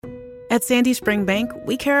At Sandy Spring Bank,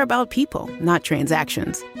 we care about people, not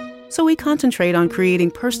transactions. So we concentrate on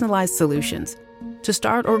creating personalized solutions to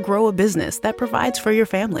start or grow a business that provides for your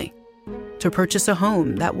family, to purchase a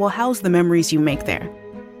home that will house the memories you make there,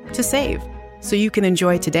 to save so you can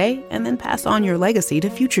enjoy today and then pass on your legacy to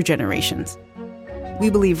future generations. We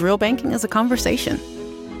believe real banking is a conversation.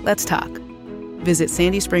 Let's talk. Visit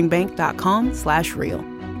sandyspringbank.com/real.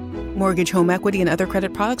 Mortgage, home equity, and other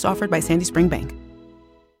credit products offered by Sandy Spring Bank.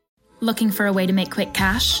 Looking for a way to make quick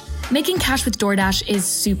cash? Making cash with DoorDash is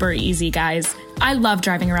super easy, guys. I love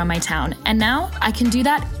driving around my town, and now I can do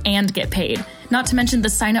that and get paid. Not to mention the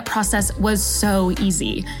sign-up process was so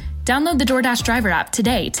easy. Download the DoorDash driver app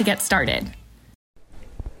today to get started.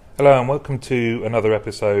 Hello and welcome to another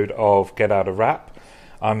episode of Get Out of Wrap.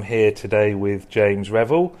 I'm here today with James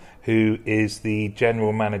Revel, who is the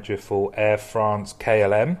General Manager for Air France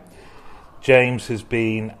KLM. James has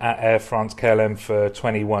been at Air France KLM for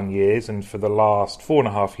 21 years and for the last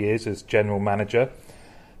 4.5 years as General Manager.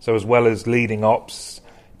 So as well as leading ops,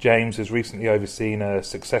 James has recently overseen a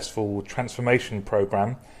successful transformation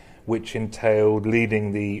programme which entailed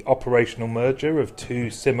leading the operational merger of two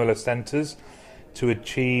similar centres to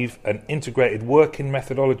achieve an integrated working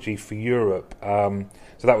methodology for Europe. So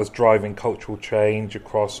that was driving cultural change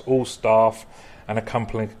across all staff and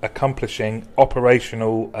accomplishing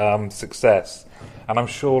operational success. And I'm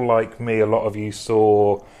sure, like me, a lot of you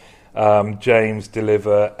saw James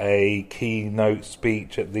deliver a keynote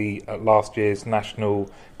speech at last year's National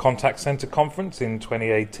Contact Centre Conference in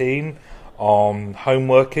 2018 on home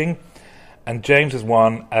working. And James has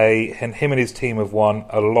won and him and his team have won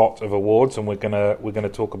a lot of awards, and we're gonna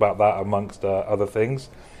talk about that amongst other things.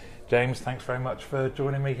 James, thanks very much for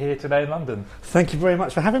joining me here today in London. Thank you very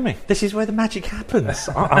much for having me. This is where the magic happens.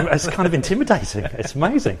 It's kind of intimidating. It's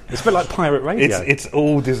amazing. It's a bit like pirate radio. It's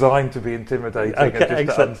all designed to be intimidating and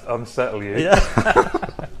just to unsettle you. Yeah.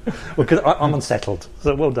 Well, because I'm unsettled,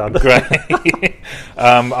 so well done. Great.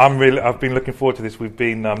 I've been looking forward to this. We've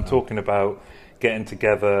been talking about getting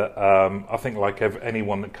together. I think like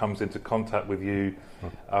anyone that comes into contact with you,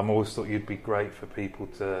 I always thought you'd be great for people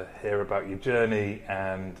to hear about your journey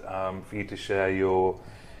and for you to share your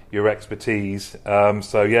expertise.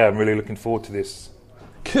 So yeah, I'm really looking forward to this.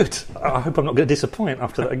 Good. I hope I'm not going to disappoint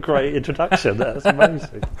after that great introduction. That's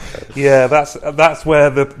amazing. Yeah, that's where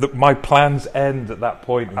my plans end at that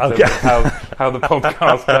point in terms of how the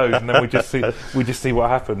podcast goes, and then we just see what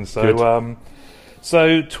happens. So.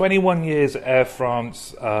 So 21 years at Air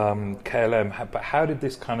France KLM, but how did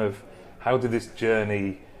this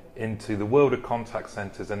journey into the world of contact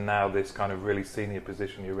centres and now this kind of really senior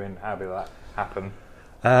position you're in, how did that happen?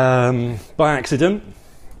 By accident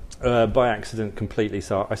completely.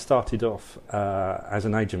 So I started off as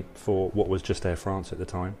an agent for what was just Air France at the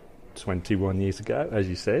time, 21 years ago, as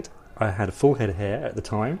you said. I had a full head of hair at the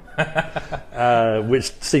time,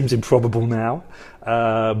 which seems improbable now.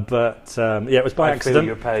 But it was by accident. I feel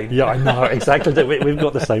your pain. Yeah, I know, exactly. We've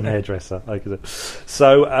got the same hairdresser.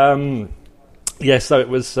 So it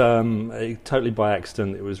was totally by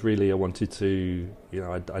accident. It was really, I wanted to,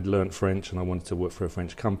 I'd learnt French and I wanted to work for a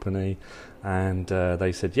French company. And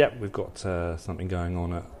they said, we've got something going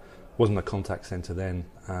on. It wasn't a contact centre then.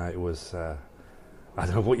 It was... I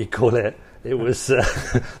don't know what you call it. It was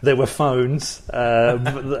there were phones.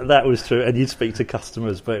 That was true, and you'd speak to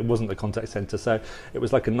customers, but it wasn't a contact centre. So it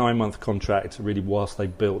was like a 9-month contract, really, whilst they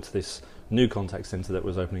built this new contact centre that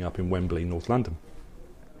was opening up in Wembley, North London.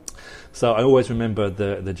 So I always remember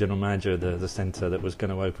the general manager of the centre that was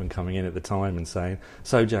going to open coming in at the time and saying,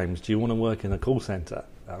 "So James, do you want to work in a call centre?"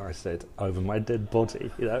 And I said, "Over my dead body,"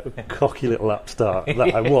 cocky little upstart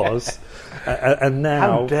that I was. And now,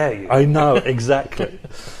 how dare you? I know, exactly.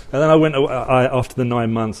 And then after the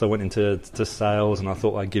 9 months, I went into sales, and I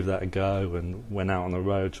thought I'd give that a go, and went out on the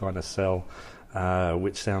road trying to sell,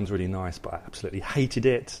 which sounds really nice, but I absolutely hated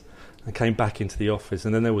it. I came back into the office,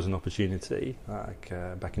 and then there was an opportunity,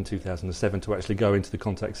 back in 2007, to actually go into the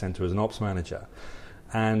contact centre as an ops manager.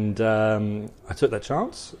 And I took that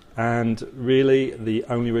chance, and really the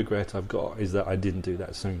only regret I've got is that I didn't do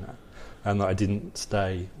that sooner, and that I didn't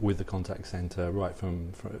stay with the contact centre right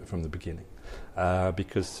from the beginning,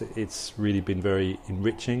 because it's really been very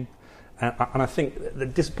enriching. And I think the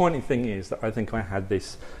disappointing thing is that I think I had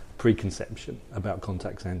this preconception about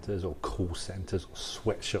contact centres or call centres or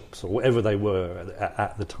sweatshops or whatever they were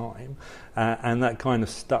at the time, and that kind of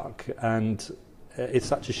stuck, and it's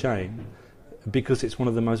such a shame, because it's one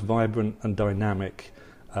of the most vibrant and dynamic,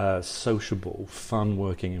 sociable, fun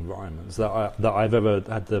working environments that I've ever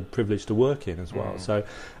had the privilege to work in as well. So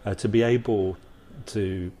to be able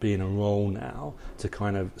to be in a role now to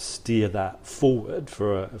kind of steer that forward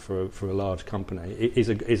for a large company is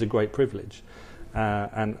a great privilege.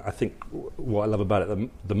 And I think what I love about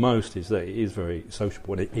it the most is that it is very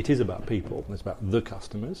sociable. And it is about people. It's about the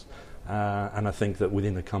customers. And I think that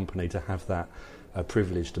within a company to have that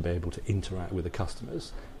privilege to be able to interact with the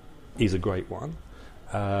customers is a great one.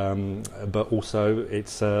 But also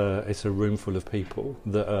it's a room full of people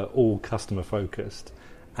that are all customer focused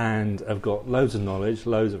and have got loads of knowledge,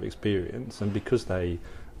 loads of experience, and because their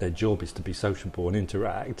job is to be sociable and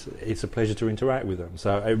interact, it's a pleasure to interact with them.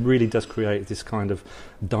 So it really does create this kind of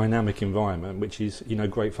dynamic environment, which is,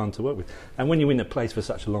 great fun to work with. And when you're in a place for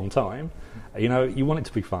such a long time, you want it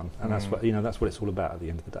to be fun, and that's what it's all about at the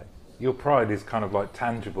end of the day. Your pride is kind of like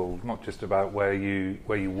tangible, not just about where you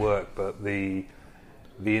work, but the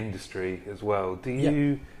industry as well. Do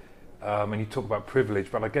you? And you talk about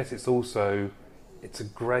privilege, but I guess it's a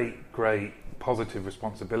great positive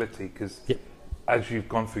responsibility because. Yep. As you've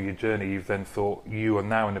gone through your journey, you've then thought you are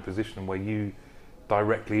now in a position where you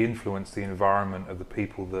directly influence the environment of the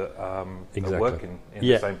people that are working in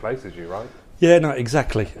the same place as you, right? Yeah, no,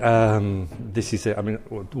 exactly. This is it. I mean,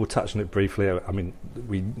 we'll touch on it briefly. I mean,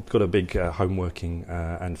 we've got a big home working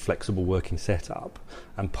and flexible working setup,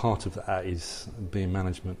 and part of that is being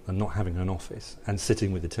management and not having an office and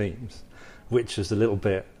sitting with the teams, which is a little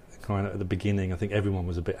bit kind of at the beginning. I think everyone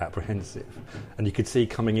was a bit apprehensive, and you could see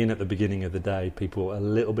coming in at the beginning of the day, people were a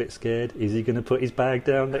little bit scared. Is he going to put his bag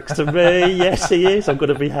down next to me? Yes, he is. I've got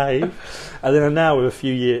to behave. And then now we're a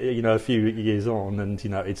few years on, and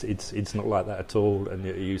it's not like that at all. And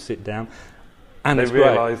you sit down. And they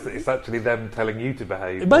realise that it's actually them telling you to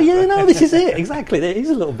behave. But this is it, exactly. There is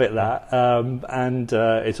a little bit of that. And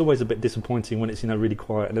it's always a bit disappointing when it's really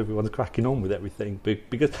quiet and everyone's cracking on with everything.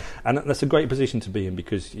 And that's a great position to be in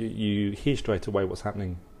because you hear straight away what's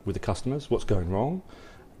happening with the customers, what's going wrong,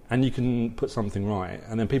 and you can put something right.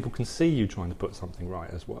 And then people can see you trying to put something right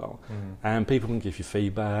as well. And people can give you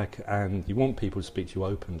feedback, and you want people to speak to you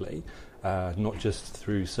openly, not just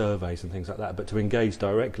through surveys and things like that, but to engage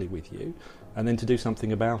directly with you. And then to do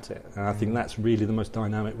something about it. And I think that's really the most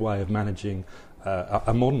dynamic way of managing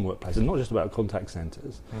a modern workplace. It's not just about contact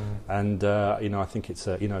centres. And I think it's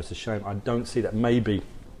a shame. I don't see that. Maybe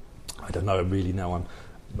I don't know. Really, now I'm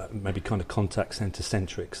maybe kind of contact centre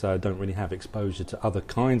centric, so I don't really have exposure to other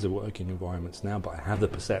kinds of working environments now. But I have the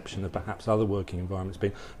perception of perhaps other working environments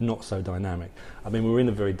being not so dynamic. I mean, we're in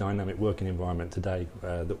a very dynamic working environment today.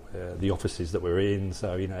 The offices that we're in,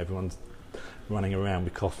 so everyone's running around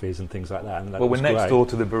with coffees and things like that. And we're next door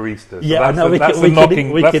to the barista. So yeah, I know. We can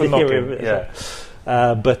hear it.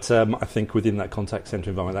 But I think within that contact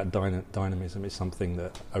centre environment, that dynamism is something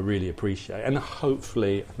that I really appreciate, and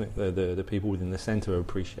hopefully, I think the people within the centre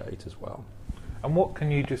appreciate as well. And what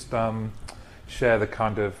can you just share the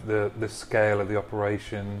kind of the scale of the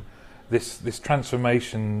operation, this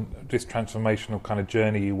transformational kind of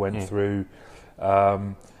journey you went through,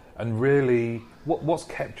 and really, what's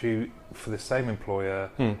kept you, for the same employer,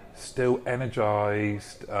 still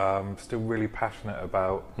energised, still really passionate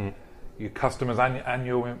about your customers and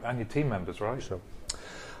your team members, right? Sure.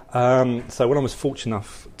 So when I was fortunate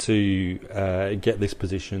enough to get this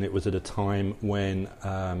position, it was at a time when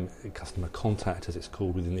customer contact, as it's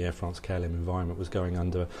called within the Air France KLM environment, was coming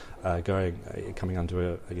under a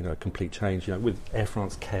complete change. With Air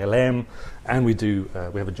France KLM, and we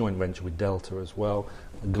have a joint venture with Delta as well.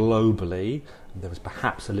 Globally, there was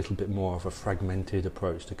perhaps a little bit more of a fragmented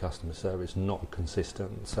approach to customer service, not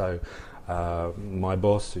consistent. So my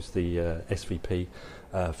boss, who's the SVP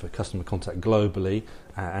for customer contact globally,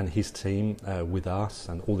 and his team with us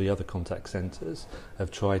and all the other contact centres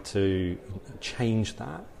have tried to change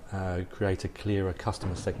that, create a clearer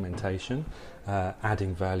customer segmentation,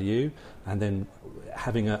 adding value, and then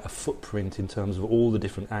having a footprint in terms of all the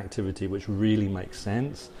different activity which really makes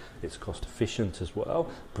sense. It's cost efficient as well,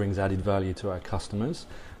 brings added value to our customers,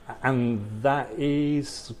 and that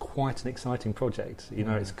is quite an exciting project.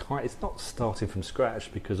 It's not starting from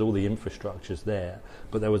scratch because all the infrastructure's there,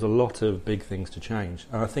 but there was a lot of big things to change.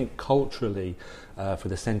 And I think culturally, for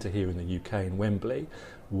the centre here in the UK in Wembley,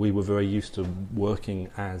 we were very used to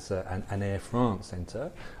working as an Air France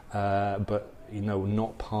centre, but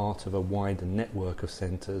not part of a wider network of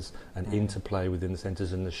centres and interplay within the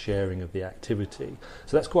centres and the sharing of the activity.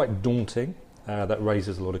 So that's quite daunting. That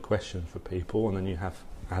raises a lot of questions for people, and then you have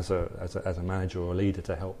as a manager or a leader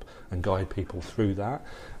to help and guide people through that,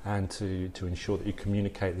 and to ensure that you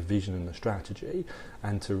communicate the vision and the strategy,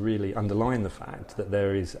 and to really underline the fact that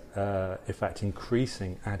there is in fact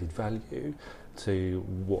increasing added value to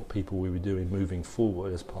what people we were doing moving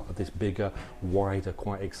forward as part of this bigger, wider,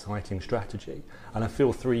 quite exciting strategy. And I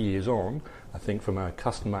feel 3 years on, I think from a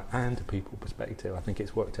customer and a people perspective, I think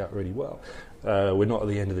it's worked out really well. We're not at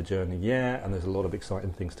the end of the journey yet, and there's a lot of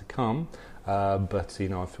exciting things to come. But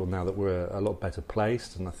I feel now that we're a lot better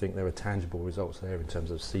placed, and I think there are tangible results there in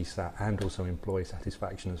terms of CSAT and also employee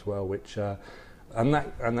satisfaction as well, which and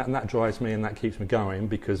that drives me and that keeps me going,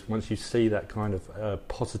 because once you see that kind of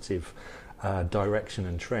positive direction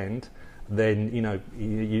and trend, then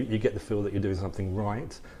you get the feel that you're doing something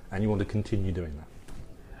right, and you want to continue doing that.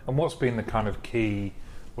 And what have been the key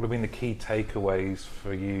takeaways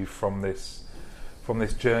for you from this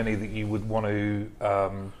journey that you would want to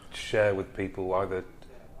share with people, either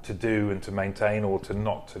to do and to maintain or to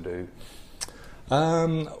not to do?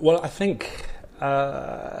 Well, I think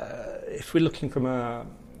if we're looking from a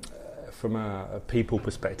people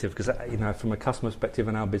perspective, because from a customer perspective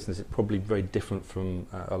in our business, it's probably very different from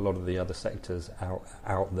a lot of the other sectors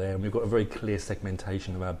out there, and we've got a very clear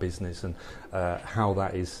segmentation of our business and how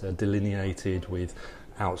that is delineated with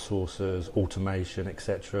outsourcers, automation,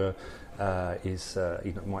 etc.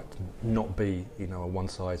 Might not be a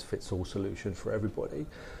one-size-fits-all solution for everybody,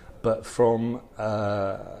 but from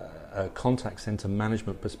a contact centre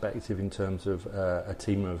management perspective, in terms of a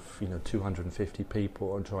team of 250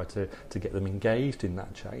 people, and try to get them engaged in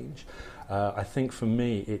that change, I think for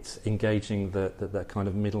me it's engaging the kind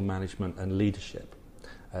of middle management and leadership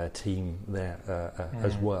team there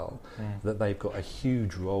as well, that they've got a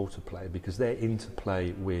huge role to play, because their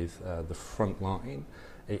interplay with the front line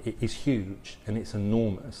is huge and it's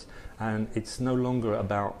enormous, and it's no longer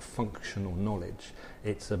about functional knowledge,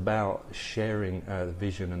 it's about sharing the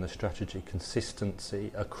vision and the strategy, consistency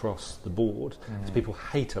across the board, because people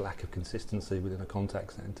hate a lack of consistency within a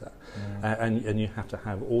contact centre, and you have to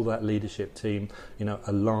have all that leadership team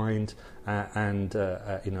aligned and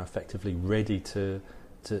effectively ready to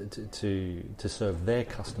serve their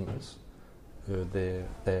customers, the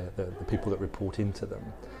people that report into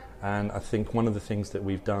them. And I think one of the things that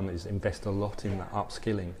we've done is invest a lot in that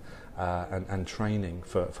upskilling and training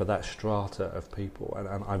for that strata of people,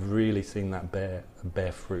 and I've really seen that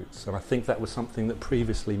bear fruits. And I think that was something that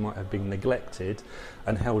previously might have been neglected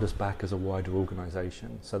and held us back as a wider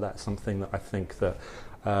organisation. So that's something that I think that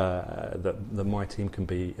my team can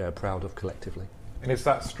be proud of collectively. And is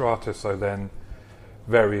that strata, so then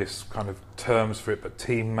various kind of terms for it, but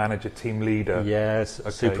team manager, team leader? Yes, okay.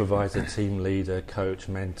 Supervisor, team leader, coach,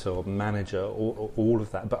 mentor, manager, all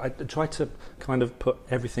of that. But I try to kind of put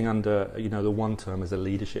everything under, the one term as a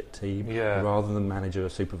leadership team, rather than manager or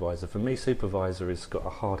supervisor. For me, supervisor has got a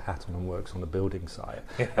hard hat on and works on the building site.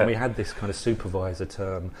 Yeah. And we had this kind of supervisor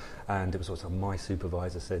term, and it was also my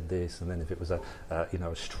supervisor said this, and then if it was a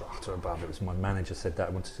strata above, it was my manager said that.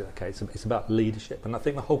 I wanted to say, okay, it's about leadership. And I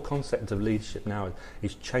think the whole concept of leadership now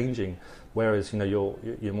is changing, whereas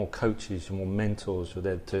you're more coaches, you're more mentors, you're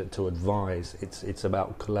there to advise. It's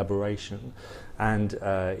about collaboration and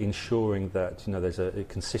ensuring that there's a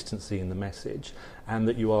consistency in the message, and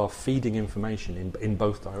that you are feeding information in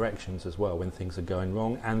both directions as well, when things are going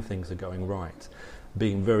wrong and things are going right,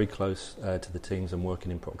 being very close to the teams and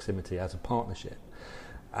working in proximity as a partnership.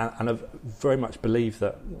 And I very much believe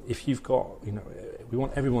that if you've got, we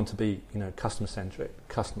want everyone to be, customer centric,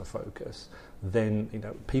 customer focused, then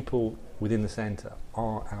people within the centre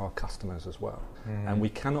are our customers as well, and we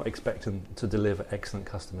cannot expect them to deliver excellent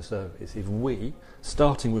customer service if we,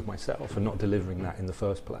 starting with myself, are not delivering that in the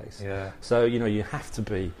first place. Yeah. So you have to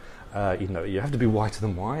be, you have to be whiter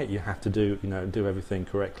than white. You have to do everything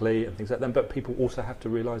correctly and things like that. But people also have to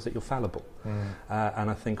realise that you're fallible,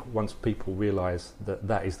 and I think once people realise that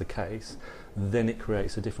that is the case, then it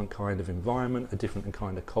creates a different kind of environment, a different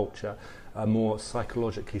kind of culture, a more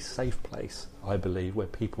psychologically safe place, I believe, where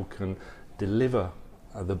people can deliver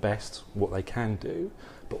the best what they can do,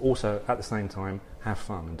 but also at the same time have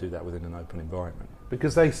fun and do that within an open environment.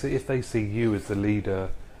 Because if they see you as the leader,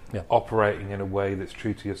 operating in a way that's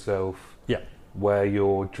true to yourself, where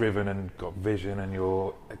you're driven and got vision and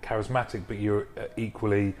you're charismatic, but you're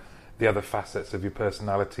equally the other facets of your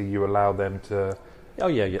personality, you allow them to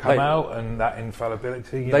come out, and that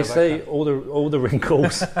infallibility. They see all the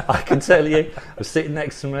wrinkles. I can tell you. They're sitting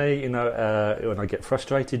next to me. When I get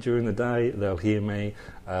frustrated during the day, they'll hear me,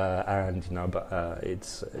 But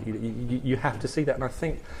it's you have to see that, and I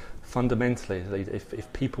think fundamentally,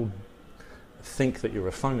 if people think that you're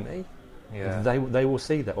a phony, they will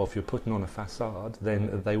see that. Or if you're putting on a facade,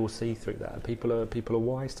 then they will see through that. People are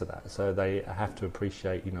wise to that, so they have to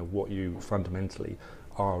appreciate what you fundamentally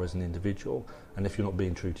are as an individual. And if you're not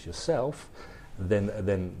being true to yourself,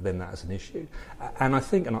 then that's an issue. And I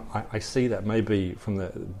think, and I see that maybe from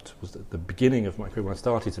the beginning of my career when I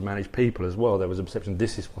started to manage people as well. There was a perception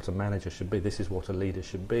this is what a manager should be, this is what a leader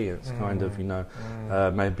should be. And it's kind of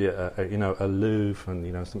maybe aloof,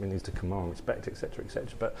 and something needs to command respect, etc., etc.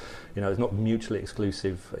 But it's not mutually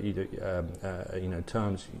exclusive.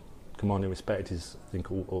 Terms. Commanding respect is, I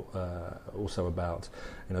think, also about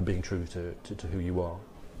being true to who you are.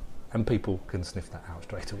 And people can sniff that out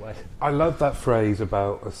straight away. I love that phrase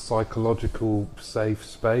about a psychological safe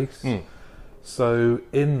space. So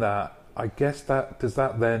in that, I guess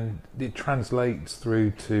it translates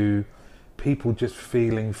through to people just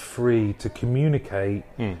feeling free to communicate.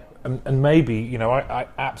 And maybe, I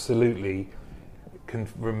absolutely can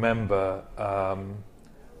remember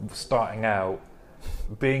starting out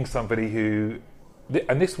being somebody who,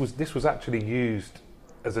 and this was actually used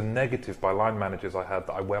as a negative by line managers I had,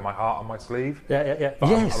 that I wear my heart on my sleeve. Yeah.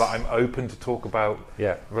 Yes. That I'm open to talk about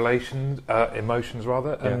emotions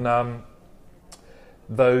rather, and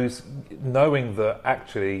those knowing that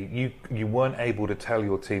actually you weren't able to tell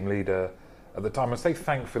your team leader at the time. I say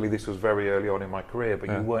thankfully this was very early on in my career, but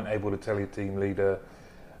you weren't able to tell your team leader,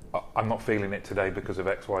 I'm not feeling it today because of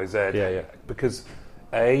X, Y, Z. Because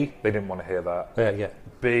A, they didn't want to hear that.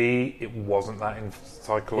 B, it wasn't that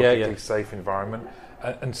psychologically safe environment.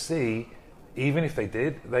 And C, even if they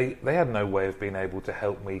did, they had no way of being able to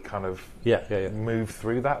help me kind of move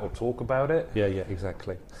through that or talk about it. Yeah,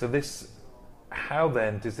 exactly. So how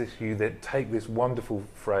then does you then take this wonderful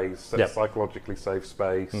phrase, psychologically safe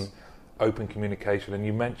space, open communication, and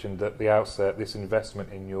you mentioned at the outset this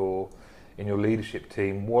investment in your leadership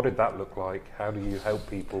team. What did that look like? How do you help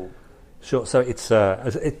people? Sure. So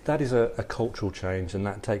that is a cultural change, and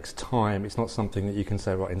that takes time. It's not something that you can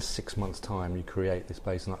say, right, in 6 months' time you create this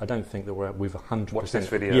space. And I don't think that we've 100%. Watch this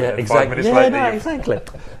video. Yeah, exactly. 5 minutes later. Exactly.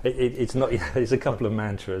 It's not. It's a couple of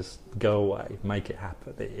mantras. Go away. Make it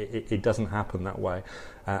happen. It doesn't happen that way.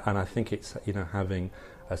 And I think it's having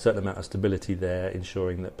a certain amount of stability there,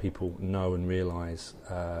 ensuring that people know and realise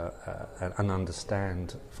and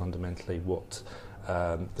understand fundamentally what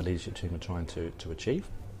the leadership team are trying to achieve.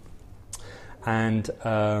 And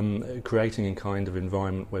creating a kind of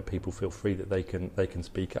environment where people feel free that they can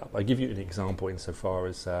speak up. I give you an example insofar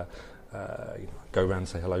as go around and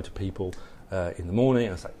say hello to people in the morning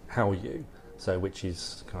and say, how are you? So which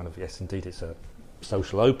is kind of, yes, indeed, it's a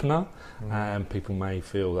social opener, and people may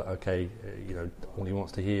feel that, okay, all he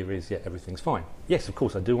wants to hear is, everything's fine. Yes, of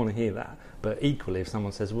course, I do want to hear that. But equally, if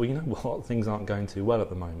someone says, well, you know what, things aren't going too well at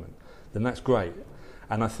the moment, then that's great.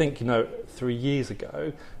 And I think, 3 years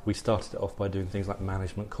ago, we started it off by doing things like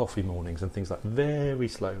management coffee mornings and things like very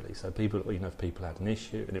slowly. So people, if people had an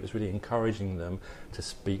issue, and it was really encouraging them to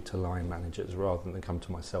speak to line managers rather than come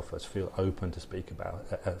to myself first, feel open to speak about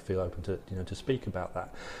to speak about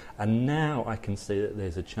that. And now I can see that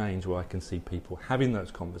there's a change where I can see people having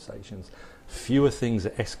those conversations. Fewer things are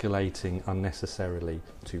escalating unnecessarily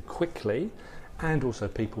too quickly. And also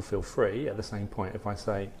people feel free at the same point. If I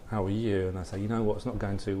say, how are you? And I say, you know what, it's not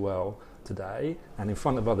going too well today. And in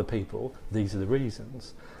front of other people, these are the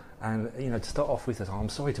reasons. And, to start off with, I'm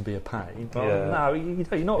sorry to be a pain. No,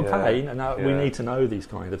 you're not a pain. And we need to know these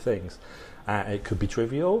kind of things. It could be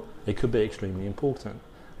trivial. It could be extremely important.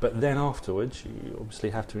 But then afterwards, you obviously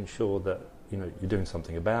have to ensure that, you're doing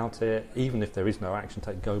something about it. Even if there is no action,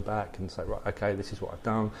 go back and say, right, okay, this is what I've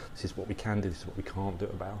done. This is what we can do. This is what we can't do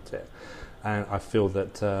about it. And I feel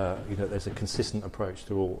that there's a consistent approach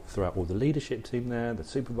throughout all the leadership team there, the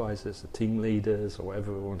supervisors, the team leaders, or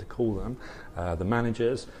whatever we want to call them, the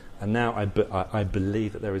managers. And now I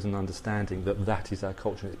believe that there is an understanding that is our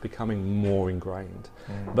culture. It's becoming more ingrained.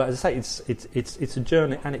 But as I say, it's a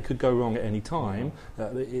journey, and it could go wrong at any time.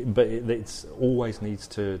 But it always needs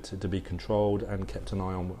to be controlled and kept an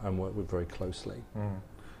eye on and worked with very closely.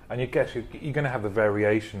 And you guess you're going to have the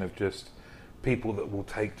variation of just people that will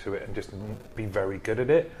take to it and just be very good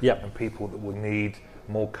at it, and people that will need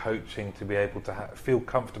more coaching to be able to feel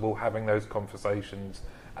comfortable having those conversations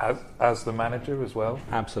as the manager as well.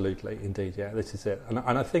 Absolutely, indeed, this is it. And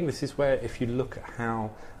I think this is where, if you look at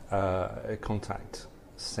how contact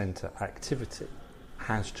centre activity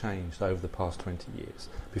has changed over the past 20 years.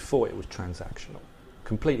 Before it was transactional,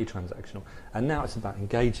 completely transactional, and now it's about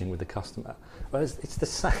engaging with the customer. Well, it's the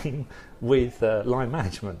same with line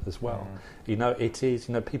management as well. It is,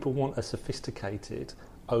 people want a sophisticated,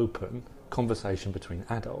 open conversation between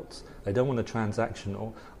adults. They don't want a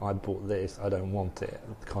transactional, I bought this, I don't want it,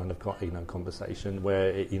 kind of conversation where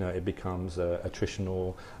it becomes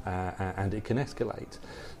attritional and it can escalate.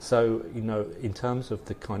 So, in terms of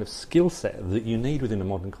the kind of skill set that you need within a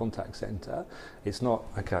modern contact centre, it's not,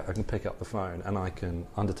 okay, I can pick up the phone and I can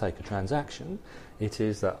undertake a transaction. It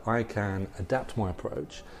is that I can adapt my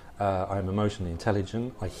approach. I'm emotionally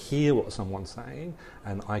intelligent, I hear what someone's saying,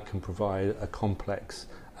 and I can provide a complex,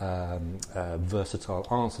 versatile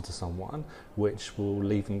answer to someone which will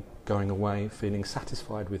leave them going away feeling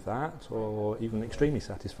satisfied with that, or even extremely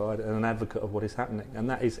satisfied and an advocate of what is happening. And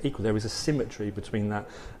that is equal. There is a symmetry between that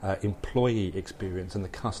employee experience and the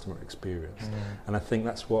customer experience. And I think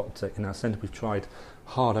that's what in our centre we've tried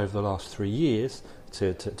hard over the last 3 years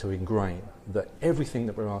to ingrain, that everything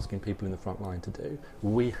that we're asking people in the front line to do,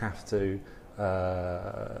 we have to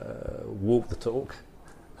walk the talk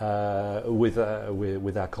with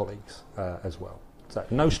our colleagues as well. So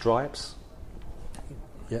no stripes,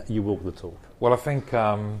 you walk the talk. Well, I think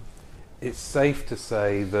it's safe to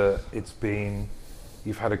say that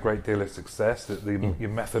you've had a great deal of success, that your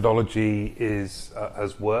methodology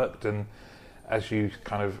has worked, and as you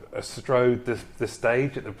kind of strode the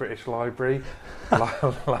stage at the British Library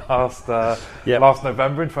last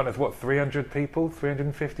November in front of 300 people,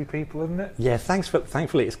 350 people, isn't it? Yeah,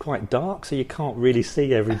 thankfully it's quite dark, so you can't really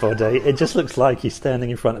see everybody. It just looks like you're standing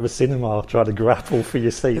in front of a cinema trying to grapple for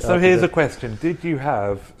your seat. So here's a question: did you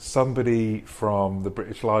have somebody from the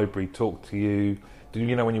British Library talk to you? Did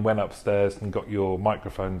you know when you went upstairs and got your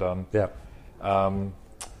microphone done? Yeah.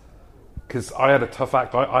 Because I had a tough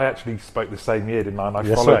act. I actually spoke the same year, didn't I? And I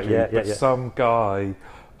That's followed right, you. yeah, but yeah. some guy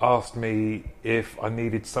asked me if I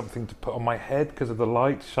needed something to put on my head because of the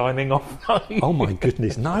light shining off my... Oh my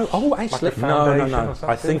goodness, no. Oh, actually, like a foundation or no. something?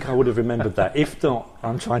 I think I would have remembered that. If not,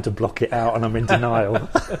 I'm trying to block it out and I'm in denial.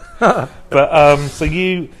 But, I'm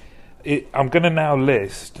going to now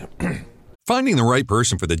list... Finding the right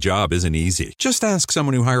person for the job isn't easy. Just ask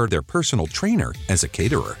someone who hired their personal trainer as a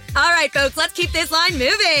caterer. All right, folks, let's keep this line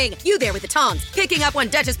moving. You there with the tongs. Picking up one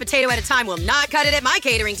Duchess potato at a time will not cut it at my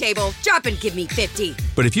catering table. Drop and give me 50.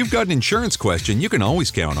 But if you've got an insurance question, you can always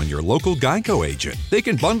count on your local Geico agent. They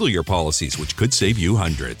can bundle your policies, which could save you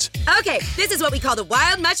hundreds. Okay, this is what we call the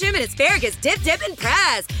wild mushroom and asparagus dip, and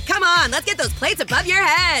press. Come on, let's get those plates above your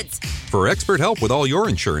heads. For expert help with all your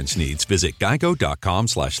insurance needs, visit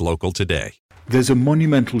geico.com/local today. There's a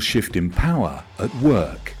monumental shift in power at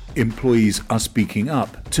work. Employees are speaking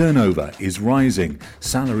up, turnover is rising,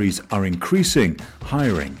 salaries are increasing,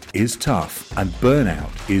 hiring is tough, and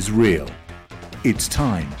burnout is real. It's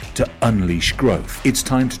time to unleash growth. It's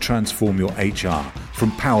time to transform your HR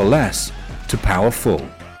from powerless to powerful.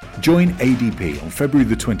 Join ADP on February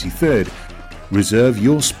the 23rd. Reserve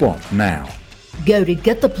your spot now. Go to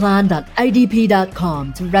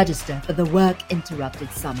gettheplan.adp.com to register for the Work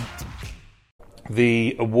Interrupted Summit.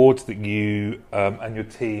 The awards that you and your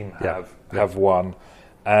team have won,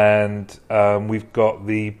 and we've got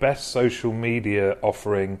the best social media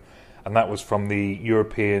offering, and that was from the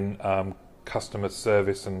European Customer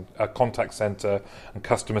Service and Contact Centre and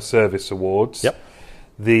Customer Service Awards. Yep.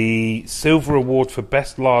 The Silver Award for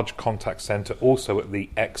Best Large Contact Centre, also at the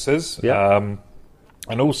EXAs,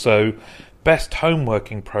 and also Best Home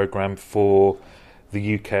Working Programme for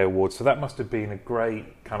the UK Awards. So that must have been a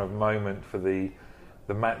great kind of moment for the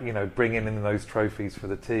bringing in those trophies for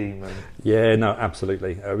the team. And Yeah, no,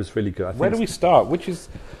 absolutely. It was really good. where do we start? Which is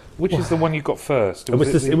the one you got first? It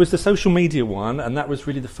was the social media one, and that was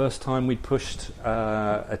really the first time we pushed.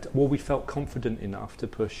 We felt confident enough to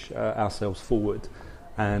push ourselves forward.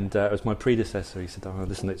 And it was my predecessor. He said, "Oh,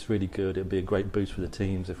 listen, it's really good. It'll be a great boost for the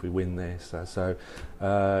teams if we win this." So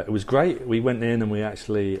it was great. We went in and we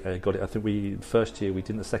actually got it. I think first year we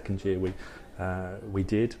didn't. The second year we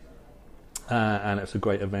did. And it was a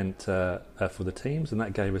great event for the teams, and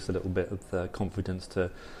that gave us a little bit of confidence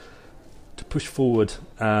to push forward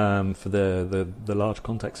for the large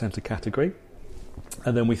contact centre category.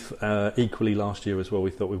 And then equally last year as well,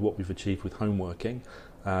 we thought with what we've achieved with home working,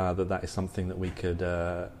 that is something that we could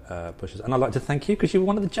push us. And I'd like to thank you because you were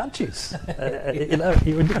one of the judges.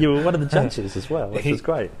 You were one of the judges as well, which was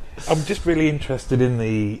great. I'm just really interested in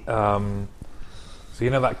the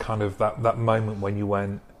that kind of that moment when you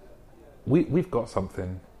went, we've got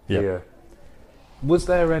something here. Was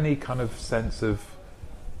there any kind of sense of,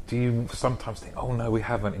 do you sometimes think, oh no, we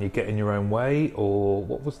haven't, and you get in your own way, or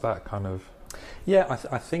what was that kind of? Yeah, I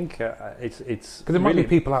think it's because there might be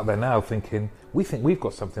people out there now thinking, we think we've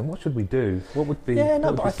got something. What should we do? What would be? Yeah,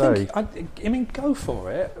 no, but I think go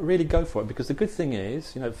for it. Really go for it, because the good thing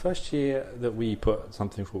is, first year that we put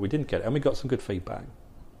something forward, we didn't get it, and we got some good feedback.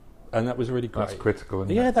 and that was really great. That's critical,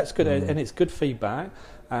 isn't it? Yeah, that's good, and it's good feedback.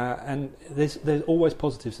 And there's always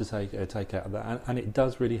positives to take out of that, and it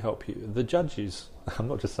does really help you. The judges, I'm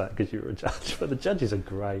not just saying because you were a judge, but the judges are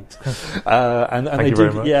great. And Thank they you do,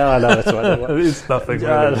 very much. yeah, I know, that's right. It's nothing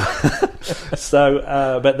really.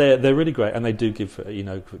 So, but they're really great, and they do give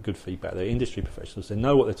good feedback. They're industry professionals; they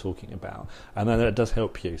know what they're talking about, and then it does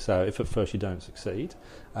help you. So, if at first you don't succeed,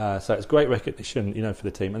 so it's great recognition, for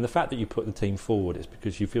the team, and the fact that you put the team forward is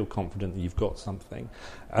because you feel confident that you've got something,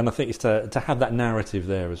 and I think it's to have that narrative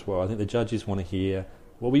there as well. I think the judges want to hear.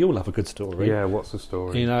 Well, we all love a good story. Yeah, what's the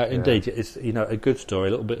story? Indeed, it's a good story,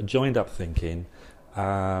 a little bit of joined up thinking.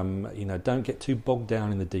 Don't get too bogged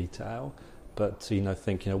down in the detail, but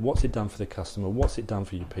think what's it done for the customer, what's it done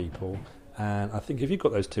for you people, and I think if you've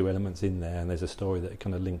got those two elements in there, and there's a story that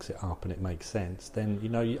kind of links it up and it makes sense, then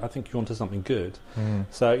I think you're onto something good.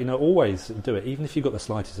 So always do it, even if you've got the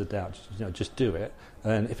slightest of doubt. Just do it,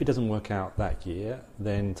 and if it doesn't work out that year,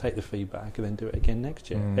 then take the feedback and then do it again next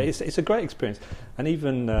year. It's a great experience, and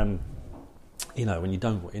even when you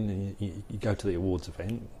don't win and you go to the awards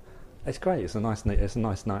event. It's great. It's a nice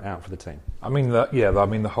night out for the team. I mean,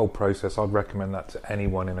 the whole process. I'd recommend that to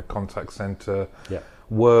anyone in a contact centre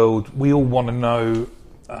world. We all want to know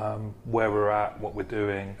where we're at, what we're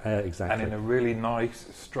doing, exactly, and in a really nice,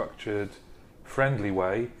 structured, friendly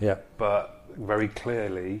way. Yeah. But very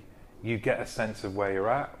clearly, you get a sense of where you're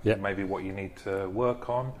at, maybe what you need to work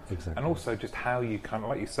on, and also just how you kind of,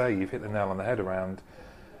 like you say, you've hit the nail on the head around.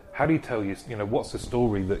 How do you tell what's the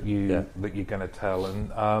story that you're going to tell,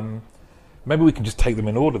 and maybe we can just take them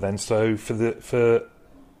in order then. So for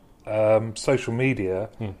social media,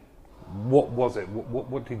 what was it?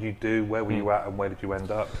 What did you do? Where were you at, and where did you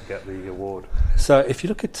end up to get the award? So if you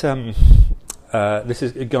look at this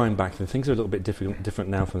is going back, and things are a little bit different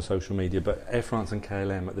now from social media, but Air France and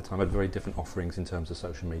KLM at the time had very different offerings in terms of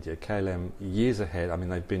social media. KLM, years ahead, I mean,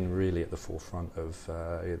 they've been really at the forefront of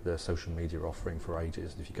the social media offering for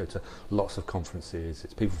ages. If you go to lots of conferences,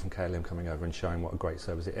 it's people from KLM coming over and showing what a great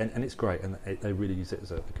service it is, and it's great, and they really use it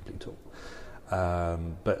as a complete tool.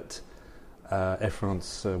 But Air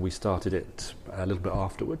France, we started it a little bit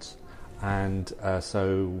afterwards. And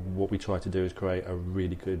so what we try to do is create a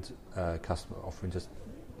really good customer offering.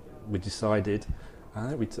 We decided,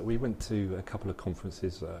 we went to a couple of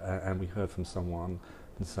conferences and we heard from someone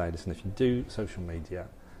and say, listen, if you do social media,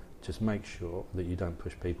 just make sure that you don't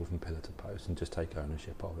push people from pillar to post and just take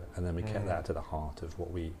ownership of it. And then we kept that to the heart of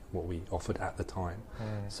what we offered at the time.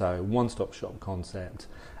 So one-stop shop concept,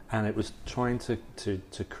 and it was trying to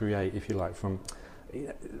create, if you like, from...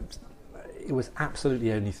 It was absolutely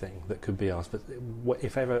anything that could be asked, but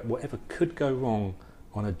whatever could go wrong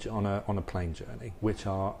on a plane journey, which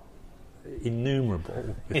are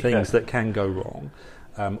innumerable things that can go wrong,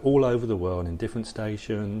 all over the world in different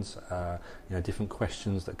stations, different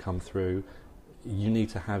questions that come through. You need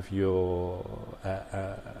to have your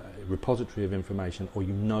repository of information, or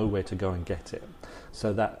where to go and get it.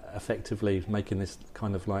 So that effectively is making this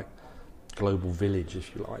kind of like global village,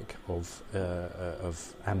 if you like, of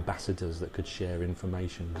ambassadors that could share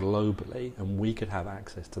information globally, and we could have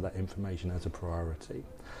access to that information as a priority.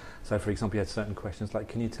 So, for example, you had certain questions like,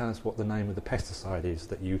 can you tell us what the name of the pesticide is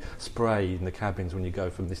that you spray in the cabins when you go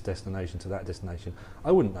from this destination to that destination?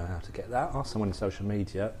 I wouldn't know how to get that. Ask someone in social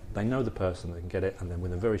media. They know the person that can get it, and then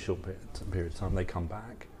within a very short period of time, they come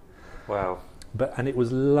back. Wow. And it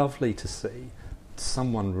was lovely to see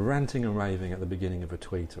someone ranting and raving at the beginning of a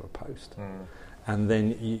tweet or a post, and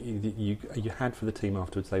then you had for the team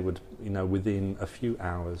afterwards, they would, within a few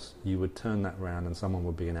hours, you would turn that round and someone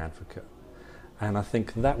would be an advocate. And I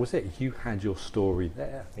think that was it. You had your story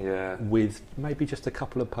there, with maybe just a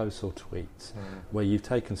couple of posts or tweets, where you've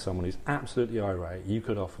taken someone who's absolutely irate. You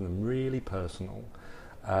could offer them really personal,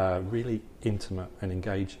 really intimate and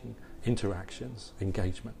engaging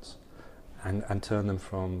engagements. And turn them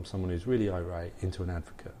from someone who's really irate into an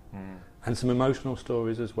advocate, and some emotional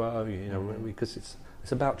stories as well. Because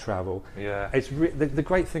it's about travel. Yeah, it's the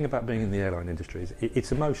great thing about being in the airline industry is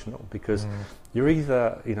it's emotional, because you're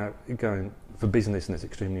either going for business and it's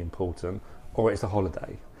extremely important, or it's a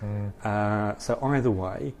holiday. So either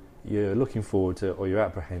way, you're looking forward to it or you're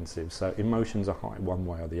apprehensive. So emotions are high one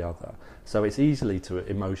way or the other. So it's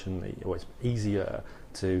it's easier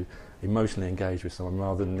to emotionally engage with someone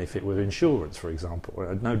rather than if it were insurance, for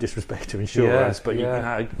example. No disrespect to insurance, but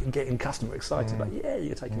getting customer excited, like,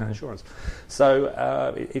 you're taking out insurance.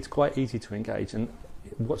 So it's quite easy to engage. And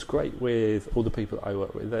what's great with all the people that I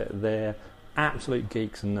work with, they're absolute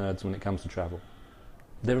geeks and nerds when it comes to travel.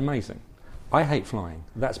 They're amazing. I hate flying.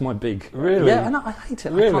 That's my big... Really? Yeah, and I hate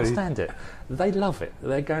it. Really? I can't stand it. They love it.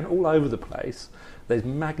 They're going all over the place. There's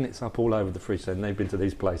magnets up all over the fridge, and they've been to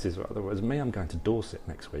these places. Whereas me, I'm going to Dorset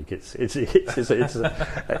next week.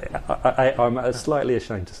 I'm slightly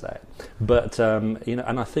ashamed to say it, but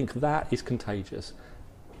and I think that is contagious,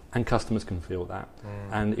 and customers can feel that.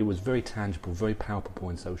 And it was very tangible, very palpable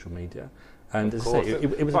in social media. And as I say,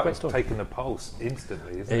 it was a great story. Taking the pulse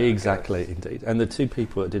instantly, isn't it? Exactly, indeed. And the two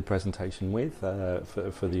people that did presentation with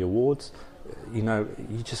for the awards, you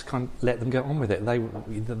just can't let them get on with it.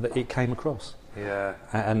 It came across. Yeah.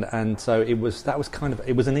 And so it was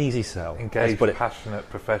an easy sell. Engaged, passionate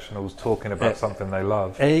professionals talking about something they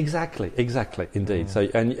love. Exactly, indeed. So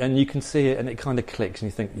and you can see it, and it kind of clicks,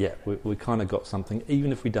 and you think, yeah, we kind of got something.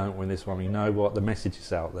 Even if we don't win this one, we know what the message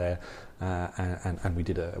is out there, and we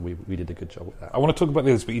did a good job with that. I want to talk about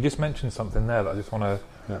this, but you just mentioned something there that I just want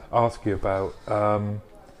to ask you about.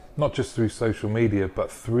 Not just through social media, but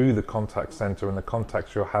through the contact centre and the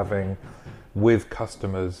contacts you're having with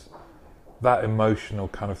customers. That emotional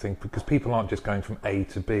kind of thing, because people aren't just going from A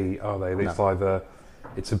to B, are they? It's either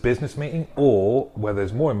it's a business meeting, or where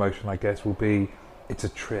there's more emotion, I guess, will be it's a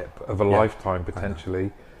trip of a lifetime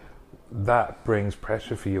potentially. That brings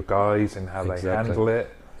pressure for your guys and how they handle it.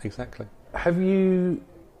 Exactly. How do you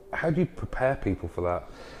prepare people for that?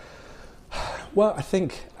 Well, I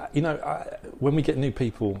think when we get new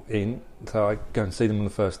people in, so I go and see them on the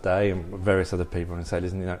first day, and various other people, and say,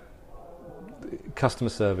 listen, customer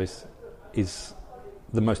service is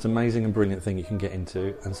the most amazing and brilliant thing you can get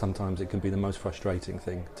into, and sometimes it can be the most frustrating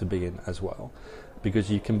thing to be in as well, because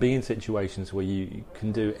you can be in situations where you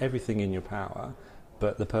can do everything in your power,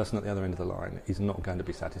 but the person at the other end of the line is not going to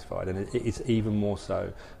be satisfied, and it's even more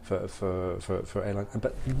so for airlines.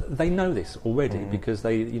 But they know this already because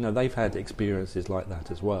they've had experiences like that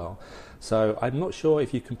as well. So I'm not sure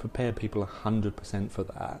if you can prepare people 100% for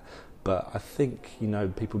that, but I think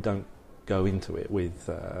people don't go into it with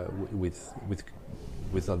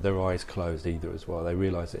their eyes closed either as well. They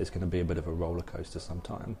realise that it's going to be a bit of a roller coaster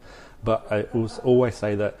sometime. But I always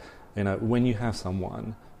say that when you have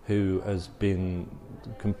someone who has been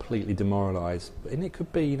completely demoralised, and it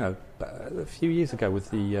could be a few years ago with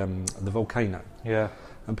the volcano,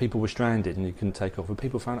 and people were stranded and you couldn't take off, and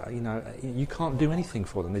people found out you can't do anything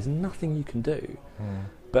for them. There's nothing you can do.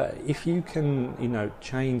 But if you can,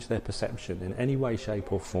 change their perception in any way,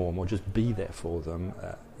 shape or form, or just be there for them,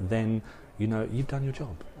 then, you've done your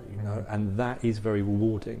job, and that is very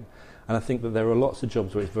rewarding. And I think that there are lots of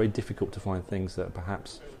jobs where it's very difficult to find things that are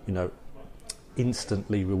perhaps,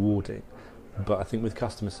 instantly rewarding. But I think with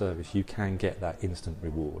customer service, you can get that instant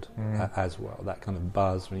reward as well, that kind of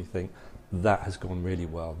buzz when you think, that has gone really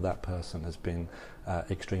well, that person has been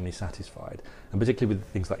extremely satisfied. And particularly with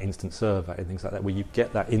things like instant survey and things like that, where you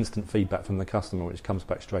get that instant feedback from the customer which comes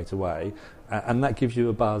back straight away, and that gives you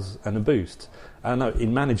a buzz and a boost. I know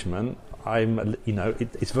in management,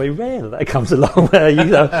 it's very rare that comes along where you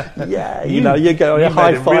go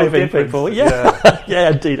high-fiving people.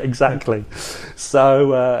 Yeah, indeed, exactly.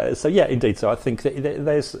 So indeed. So I think that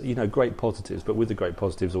there's great positives, but with the great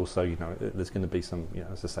positives also there's going to be some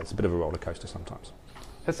as I say, it's a bit of a roller coaster sometimes.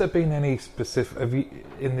 Has there been any specific? Have you,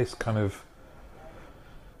 in this kind of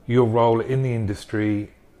your role in the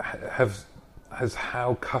industry, has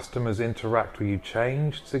how customers interact with you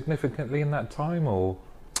changed significantly in that time, or?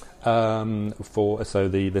 The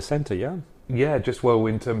centre, just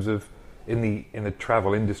in terms of in the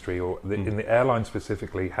travel industry or in the airline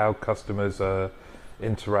specifically, how customers are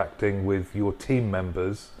interacting with your team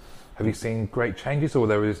members. Have you seen great changes,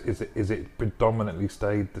 or is it predominantly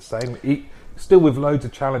stayed the same? Still with loads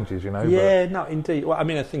of challenges, Yeah, no, indeed. Well, I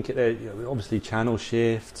mean, I think obviously channel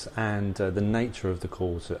shifts and the nature of the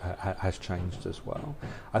calls has changed as well.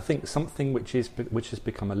 I think something which has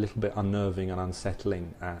become a little bit unnerving and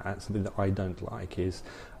unsettling, and something that I don't like is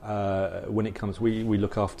when it comes. We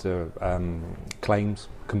look after claims,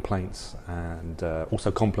 complaints, and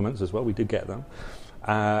also compliments as well. We do get them.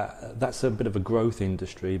 That's a bit of a growth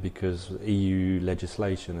industry because EU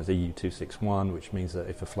legislation is EU 261, which means that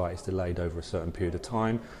if a flight is delayed over a certain period of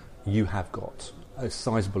time, you have got a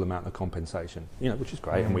sizable amount of compensation, which is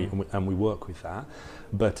great, and we work with that.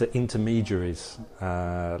 But intermediaries,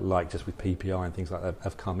 like just with PPI and things like that,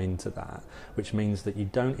 have come into that, which means that you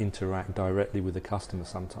don't interact directly with the customer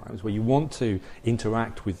sometimes, where you want to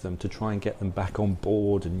interact with them to try and get them back on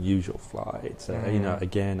board and use your flights,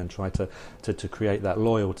 again, and try to create that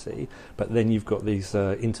loyalty. But then you've got these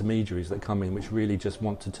intermediaries that come in, which really just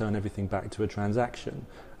want to turn everything back to a transaction.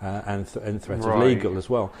 And threat of legal as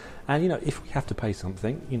well. And if we have to pay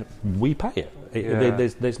something, we pay it.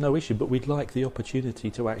 There's no issue, but we'd like the opportunity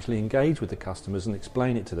to actually engage with the customers and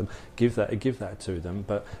explain it to them, give that to them,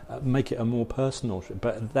 but make it a more personal.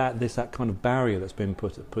 But there's that kind of barrier that's been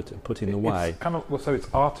put in the way. It's kind of so it's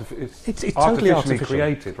It's artificially totally artificial.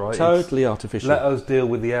 created, right? Totally artificial. Let us deal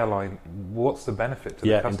with the airline. What's the benefit to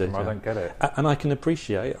the customer? Indeed, I don't get it. And I can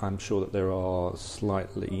appreciate, I'm sure that there are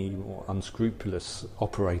slightly more unscrupulous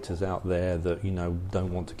operators out there that,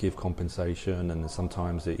 don't want to give compensation, and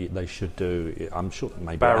sometimes they should do. I'm sure that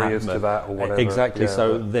maybe barriers to that or whatever. Exactly.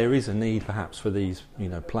 So there is a need perhaps for these,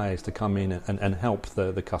 players to come in and help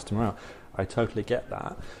the customer out. I totally get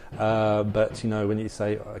that. But, when you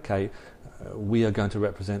say, okay, we are going to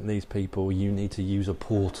represent these people, you need to use a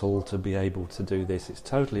portal to be able to do this. It's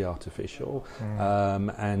totally artificial,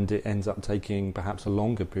 and it ends up taking perhaps a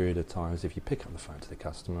longer period of time. As if you pick up the phone to the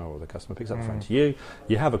customer, or the customer picks up the phone to you,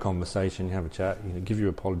 you have a conversation, you have a chat, give your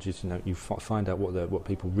apologies, you find out what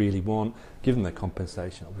people really want, give them their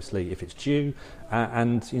compensation, obviously, if it's due,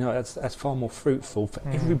 and that's far more fruitful for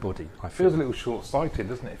everybody. I feel. Feels a little short-sighted,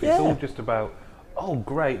 doesn't it? If it's all just about, oh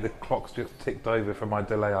great, the clock's just ticked over for my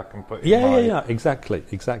delay, I can put in exactly.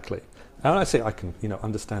 And I say I can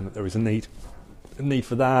understand that there is a need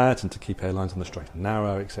for that, and to keep airlines on the straight and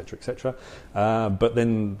narrow, etc. But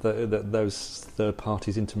then those third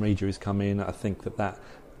parties, intermediaries come in. I think that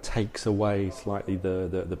takes away slightly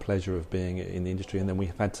the pleasure of being in the industry, and then we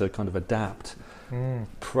have had to kind of adapt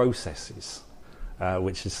processes.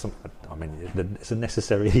 Which is it's a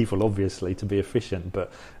necessary evil, obviously, to be efficient.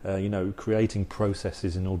 But creating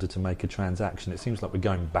processes in order to make a transaction, it seems like we're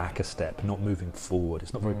going back a step, not moving forward.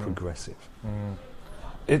 It's not very progressive.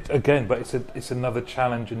 It's another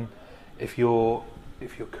challenge. And if your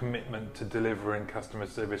commitment to delivering customer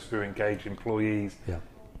service through engaged employees,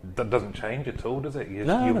 that doesn't change at all, does it?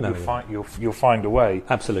 You'll find a way.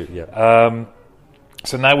 Absolutely, yeah.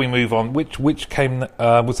 So now we move on. Which came?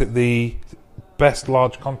 Was it the best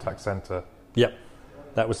large contact centre? Yep,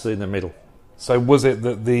 that was in the middle. So was it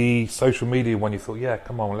that the social media one you thought, yeah,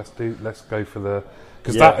 come on, let's go for the,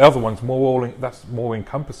 because that other one's that's more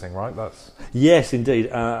encompassing, right? Yes, indeed.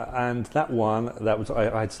 And that one,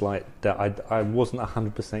 I had slight doubt. I wasn't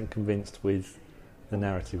 100% convinced with the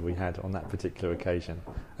narrative we had on that particular occasion.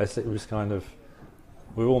 It was kind of,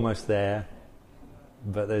 we're almost there,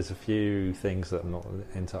 but there's a few things that I'm not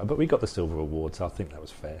entirely. But we got the silver award, so I think that was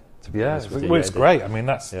fair. It's great. I mean,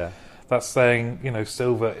 that's saying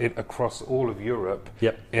silver across all of Europe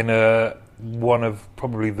in one of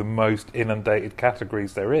probably the most inundated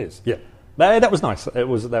categories there is. Yeah, that was nice. That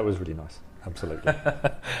was really nice. Absolutely.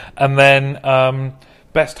 And then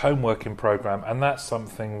best homeworking program, and that's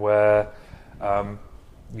something where,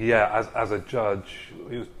 as a judge,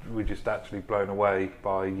 we're just actually blown away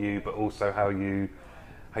by you, but also how you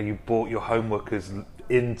brought your homeworkers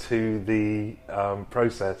into the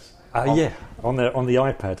process. On the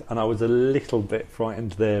iPad, and I was a little bit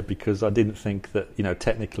frightened there because I didn't think that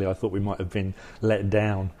technically I thought we might have been let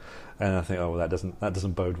down, and I think that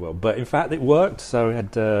doesn't bode well. But in fact, it worked. So we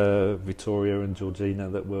had Victoria and Georgina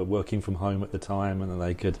that were working from home at the time, and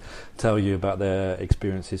they could tell you about their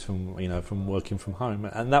experiences from working from home,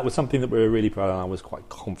 and that was something that we were really proud of. And I was quite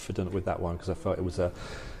confident with that one because I felt it was a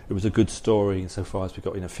good story insofar as we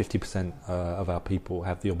got 50% of our people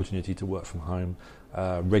have the opportunity to work from home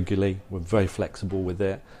regularly. We're very flexible with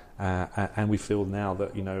it, and we feel now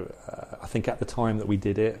that I think at the time that we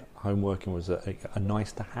did it, home working was a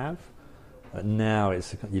nice to have. Now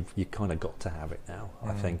you kind of got to have it now.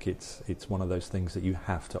 I think it's one of those things that you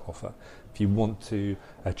have to offer if you want to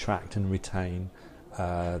attract and retain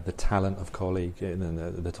the talent of colleague and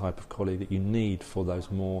the type of colleague that you need for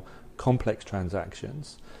those more complex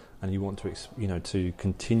transactions, and you want to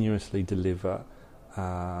continuously deliver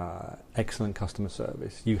excellent customer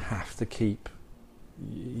service. You have to keep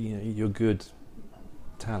your good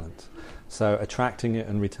talent. So attracting it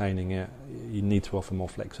and retaining it, you need to offer more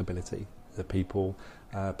flexibility. The people,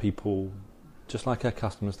 just like our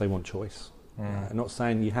customers, they want choice. Not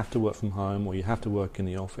saying you have to work from home or you have to work in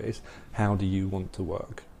the office. How do you want to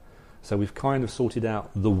work? So we've kind of sorted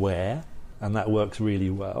out the where, and that works really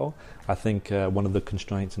well. I think one of the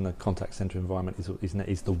constraints in the contact centre environment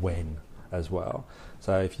is the when as well.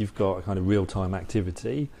 So if you've got a kind of real-time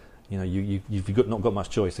activity, you've not got much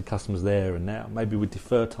choice. The customer's there and now. Maybe with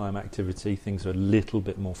deferred time activity, things are a little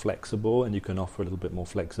bit more flexible, and you can offer a little bit more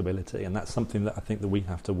flexibility. And that's something that I think that we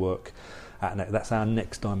have to work at. That's our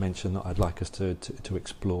next dimension that I'd like us to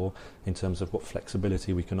explore in terms of what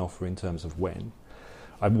flexibility we can offer in terms of when.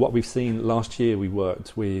 What we've seen last year, we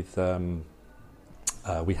worked with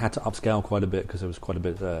We had to upscale quite a bit because there was quite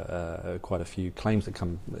a few claims that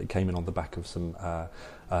came in on the back of some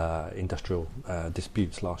industrial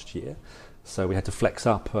disputes last year. So we had to flex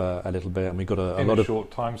up a little bit, and we got a lot of short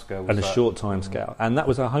timescale. And a short timescale, and that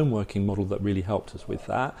was our home working model that really helped us with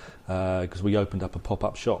that, because we opened up a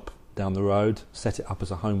pop-up shop down the road, set it up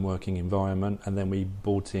as a home working environment, and then we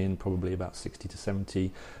brought in probably about 60 to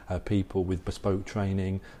 70 people with bespoke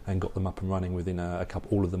training and got them up and running within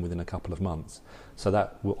all of them within a couple of months. So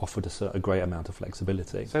that offered us a great amount of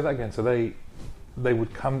flexibility. Say that again. So they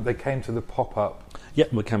came to the pop-up. Yeah,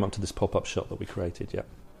 we came up to this pop-up shop that we created. Yeah.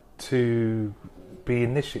 To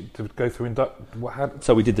go through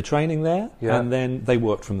So we did the training there, yeah. And then they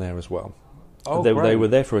worked from there as well. Oh, they great. were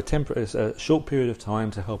there for a short period of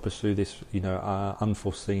time to help us through this,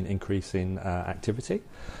 unforeseen increase in activity.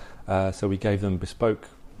 So we gave them bespoke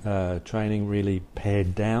training, really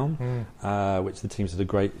pared down, which the teams did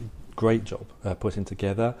a great job putting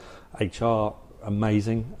together. HR,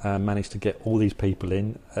 amazing, managed to get all these people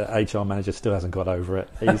in. HR manager still hasn't got over it.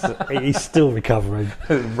 He's still recovering.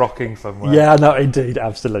 Rocking somewhere. Yeah, no, indeed,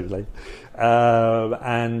 absolutely.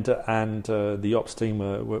 And the ops team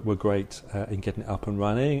were great in getting it up and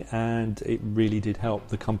running, and it really did help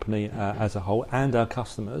the company as a whole and our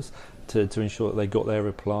customers to ensure that they got their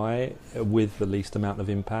reply with the least amount of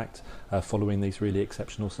impact following these really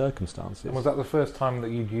exceptional circumstances. And was that the first time that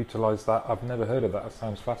you'd utilised that? I've never heard of that. That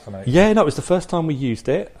sounds fascinating. Yeah, no, it was the first time we used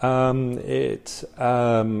it. Just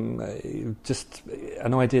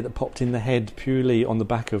an idea that popped in the head purely on the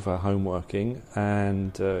back of home working,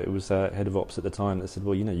 and it was head of ops at the time that said,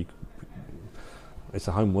 well, it's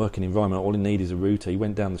a home working environment, all you need is a router. He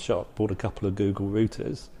went down the shop, bought a couple of Google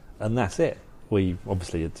routers, and that's it. We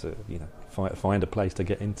obviously had to, find a place to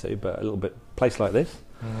get into, but a little bit place like this,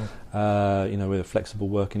 with a flexible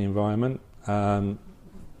working environment. Again,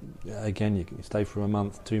 you can stay for a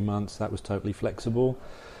month, 2 months. That was totally flexible.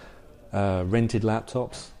 Rented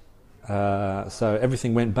laptops, so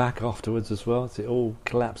everything went back afterwards as well. So it all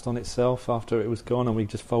collapsed on itself after it was gone, and we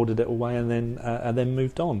just folded it away and then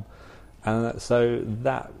moved on. And so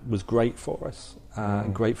that was great for us,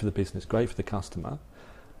 great for the business, great for the customer.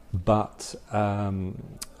 But I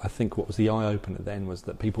think what was the eye-opener then was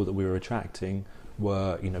that people that we were attracting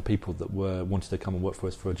were, people that wanted to come and work for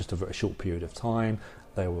us for just a very short period of time.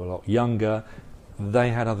 They were a lot younger. They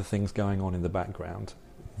had other things going on in the background.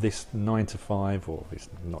 This 9 to 5, or it's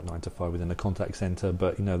not 9 to 5 within a contact centre,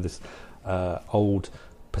 but this old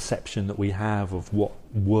perception that we have of what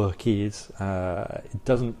work is, it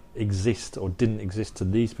doesn't exist or didn't exist to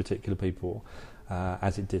these particular people.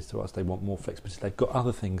 As it did to us. They want more flexibility. They've got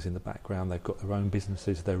other things in the background. They've got their own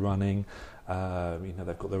businesses they're running.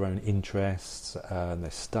 They've got their own interests. And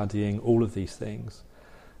they're studying. All of these things.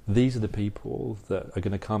 These are the people that are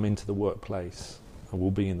going to come into the workplace, or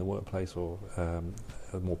will be in the workplace, or are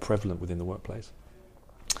more prevalent within the workplace.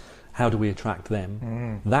 How do we attract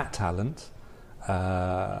them? That talent,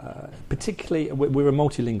 particularly, we're a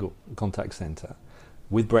multilingual contact centre.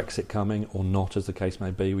 With Brexit coming, or not, as the case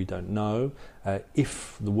may be, we don't know.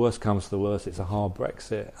 If the worst comes to the worst, it's a hard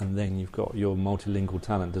Brexit, and then you've got your multilingual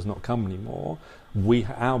talent does not come anymore.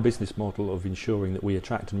 Our business model of ensuring that we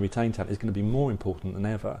attract and retain talent is going to be more important than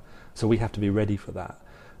ever. So we have to be ready for that.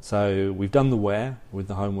 So we've done the where with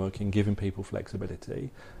the home working, giving people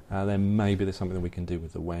flexibility. Then maybe there's something that we can do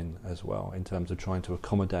with the when as well, in terms of trying to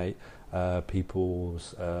accommodate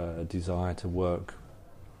people's desire to work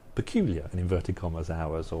peculiar, in inverted commas,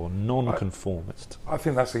 hours, or non-conformist. I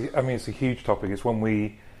think it's a huge topic. It's one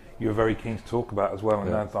you're very keen to talk about as well,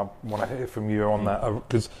 and I want to hear from you on that,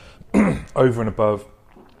 because over and above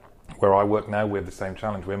where I work now, we have the same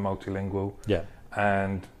challenge. We're multilingual,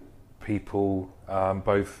 and people,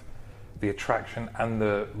 both the attraction and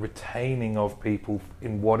the retaining of people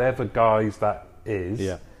in whatever guise that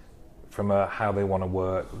is, from how they want to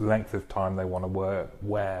work, length of time they want to work,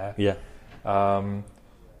 where,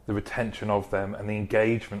 the retention of them and the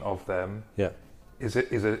engagement of them is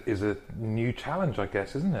a new challenge, I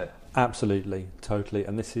guess, isn't it? Absolutely, totally.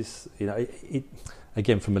 And this is,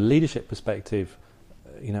 again, from a leadership perspective,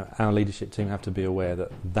 our leadership team have to be aware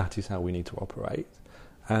that is how we need to operate,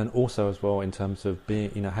 and also as well in terms of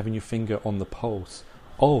being, having your finger on the pulse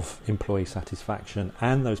of employee satisfaction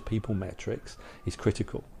and those people metrics is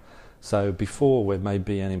critical. So before, where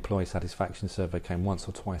maybe an employee satisfaction survey came once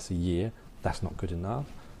or twice a year, that's not good enough.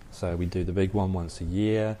 So we do the big one once a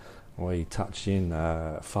year. We touch in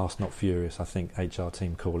fast, not furious. I think HR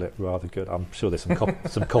team call it rather good. I'm sure there's some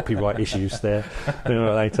some copyright issues there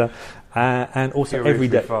later, and also Furiously every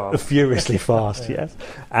day fast. Furiously fast. Yes,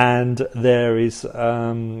 and there is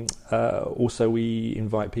also we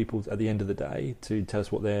invite people at the end of the day to tell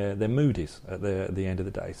us what their mood is at the end of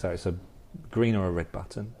the day. So it's a green or a red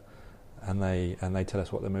button, and they tell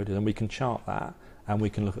us what their mood is, and we can chart that. And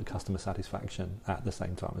we can look at customer satisfaction at the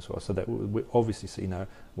same time as well. So that we obviously see,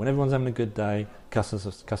 when everyone's having a good day,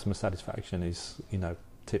 customer satisfaction is,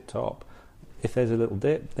 tip top. If there's a little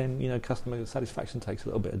dip, then, customer satisfaction takes a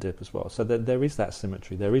little bit of dip as well. So there is that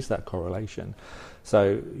symmetry, there is that correlation.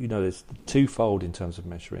 So, there's twofold in terms of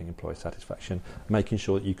measuring employee satisfaction, making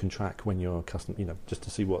sure that you can track when your customer, just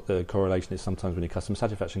to see what the correlation is. Sometimes when your customer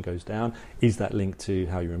satisfaction goes down, is that linked to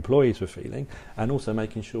how your employees were feeling? And also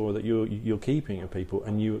making sure that you're keeping your people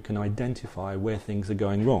and you can identify where things are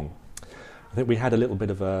going wrong. I think we had a little bit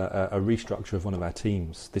of a restructure of one of our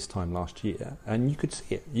teams this time last year, and you could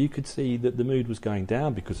see it. You could see that the mood was going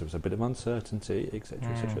down because there was a bit of uncertainty, etc.,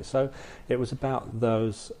 etc. So it was about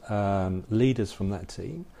those leaders from that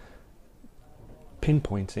team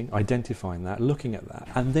pinpointing, identifying that, looking at that,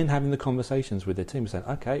 and then having the conversations with their team, saying,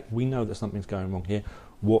 "Okay, we know that something's going wrong here.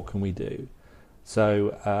 What can we do?"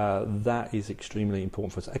 So that is extremely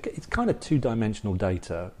important for us. It's kind of two-dimensional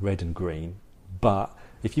data, red and green, but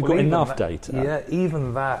if you've got enough data...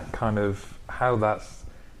 even that kind of, how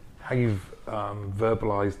you've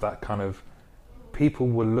verbalised that kind of... People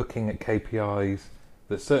were looking at KPIs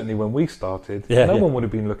that certainly when we started, no one would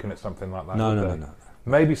have been looking at something like that. No.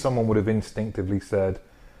 Maybe someone would have instinctively said,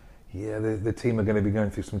 the team are going to be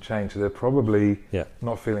going through some change, so they're probably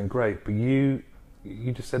not feeling great. But you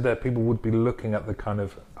just said that people would be looking at the kind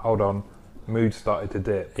of, hold on, mood started to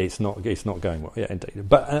dip. It's not going well. Yeah, indeed.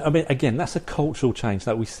 But I mean, again, that's a cultural change.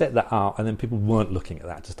 That we set that up, and then people weren't looking at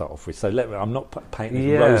that to start off with. So I'm not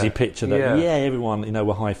painting a rosy picture that everyone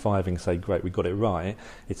we're high fiving, say great, we got it right.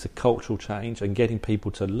 It's a cultural change, and getting people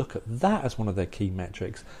to look at that as one of their key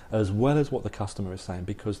metrics, as well as what the customer is saying,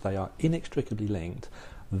 because they are inextricably linked.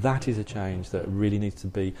 That is a change that really needs to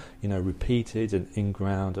be, repeated and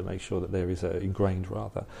in-ground, and make sure that there is ingrained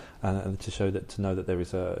rather, and to know that there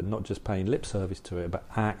is not just paying lip service to it, but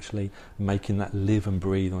actually making that live and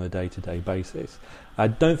breathe on a day-to-day basis. I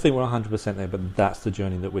don't think we're 100% there, but that's the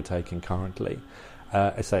journey that we're taking currently.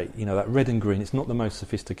 I say, that red and green, it's not the most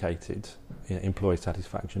sophisticated employee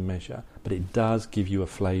satisfaction measure, but it does give you a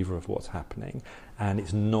flavour of what's happening, and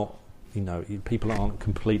it's not, people aren't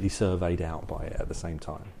completely surveyed out by it at the same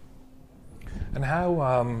time. And how,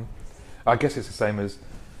 I guess it's the same as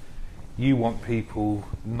you want people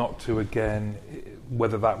not to, again,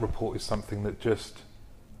 whether that report is something that just,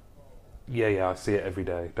 I see it every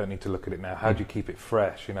day, don't need to look at it now. How do you keep it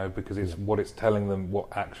fresh, because it's what it's telling them, what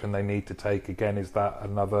action they need to take. Again, is that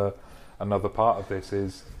another part of this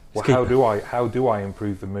is, how do I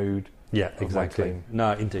improve the mood? Yeah, exactly.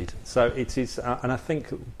 No, indeed. So it is, and I think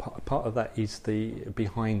part of that is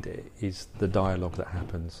behind it is the dialogue that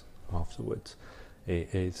happens afterwards.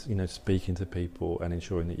 It is, speaking to people and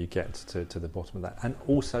ensuring that you get to the bottom of that. And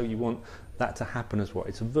also you want that to happen as well.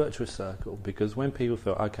 It's a virtuous circle, because when people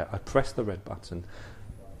feel, okay, I press the red button,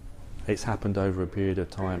 it's happened over a period of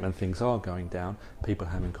time and things are going down, people are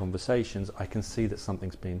having conversations, I can see that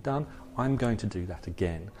something's being done, I'm going to do that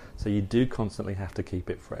again. So you do constantly have to keep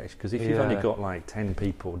it fresh, because if you've only got 10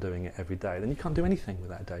 people doing it every day, then you can't do anything with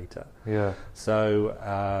that data. Yeah. So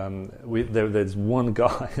there's one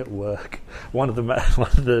guy at work, one of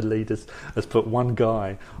the leaders has put one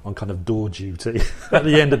guy on kind of door duty at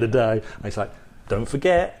the end of the day, and he's like, don't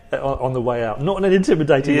forget, on the way out, not in an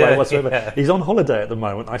intimidating way whatsoever. Yeah. He's on holiday at the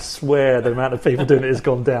moment. I swear the amount of people doing it has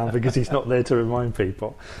gone down because he's not there to remind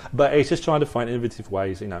people. But it's just trying to find innovative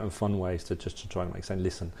ways, and fun ways to try and make sense.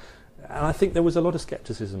 Listen, and I think there was a lot of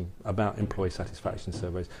scepticism about employee satisfaction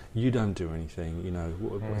surveys. You don't do anything,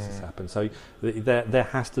 what's this happen? So there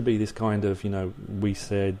has to be this kind of, we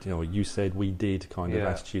said, you said, we did kind of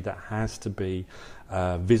attitude that has to be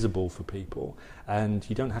visible for people, and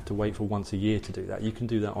you don't have to wait for once a year to do that. You can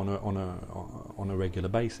do that on a regular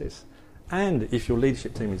basis. And if your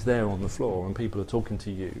leadership team is there on the floor and people are talking to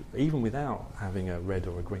you, even without having a red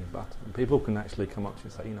or a green button, people can actually come up to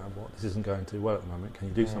you and say, you know what, this isn't going too well at the moment, can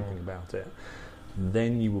you do something about it?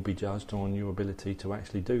 Then you will be judged on your ability to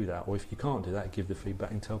actually do that. Or if you can't do that, give the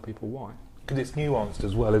feedback and tell people why. Because it's nuanced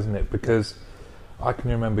as well, isn't it? Because I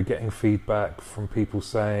can remember getting feedback from people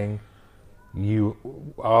saying,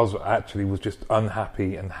 ours actually was just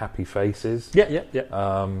unhappy and happy faces. Yeah.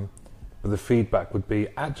 but the feedback would be,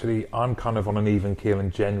 actually, I'm kind of on an even keel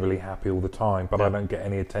and generally happy all the time, but I don't get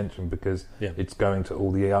any attention because it's going to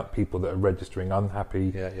all the people that are registering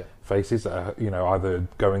unhappy faces that are, either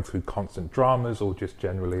going through constant dramas or just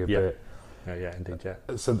generally a bit. Yeah, indeed, yeah.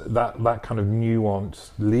 So that kind of nuanced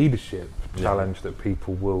leadership challenge that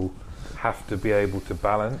people will have to be able to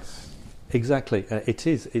balance. Exactly. It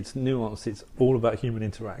is. It's nuanced. It's all about human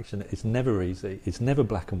interaction. It's never easy. It's never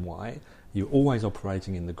black and white. You're always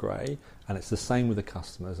operating in the grey, and it's the same with the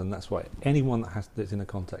customers, and that's why anyone that's in a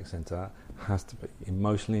contact centre has to be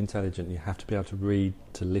emotionally intelligent. You have to be able to read,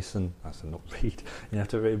 to listen. Not read. You have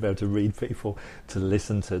to be able to read people, to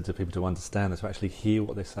listen to people, to understand, to actually hear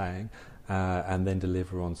what they're saying, and then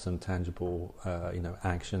deliver on some tangible,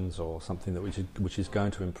 actions or something that which is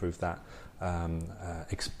going to improve that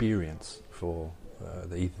experience for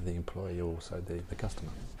either the employee or also the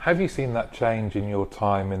customer. Have you seen that change in your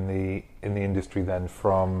time in the industry then,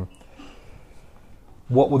 from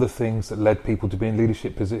what were the things that led people to be in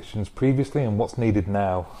leadership positions previously and what's needed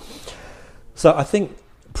now? So I think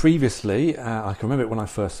previously, I can remember it when I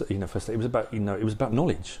first it was about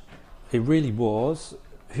knowledge. It really was.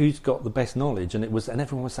 Who's got the best knowledge, and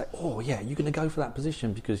everyone would say, "Oh, yeah, you're going to go for that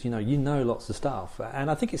position because you know lots of stuff." And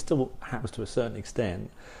I think it still happens to a certain extent,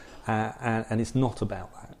 and it's not about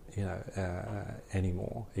that,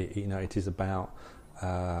 anymore. It is about,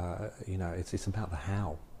 it's about the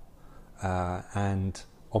how, and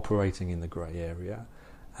operating in the grey area,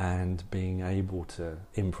 and being able to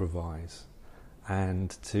improvise,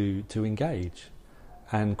 and to engage,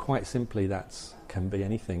 and quite simply, can be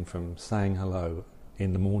anything from saying hello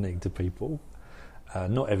in the morning to people.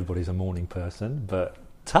 Not everybody's a morning person, but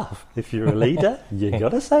tough. If you're a leader, you got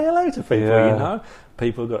to say hello to people.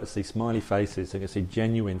 People got to see smiley faces. They got to see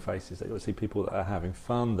genuine faces. They got to see people that are having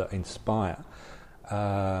fun, that inspire.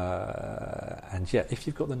 And if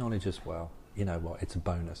you've got the knowledge as well, you know what? It's a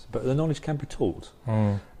bonus. But the knowledge can be taught,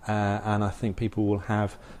 and I think people will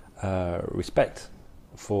have respect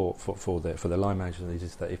for their line managers and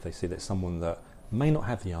leaders, that if they see that someone that may not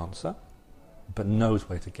have the answer, but knows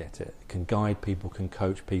where to get it, can guide people, can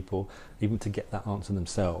coach people, even to get that answer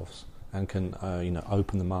themselves, and can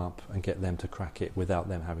open them up and get them to crack it without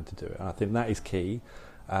them having to do it. And I think that is key,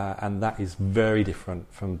 and that is very different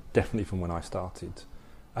definitely from when I started.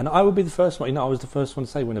 And I would be the first one. I was the first one to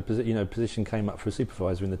say when a position came up for a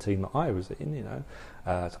supervisor in the team that I was in. You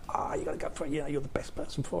got to go for it. You're the best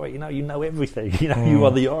person for it. You know everything. You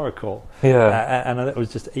are the oracle. Yeah. And I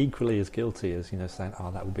was just equally as guilty as saying,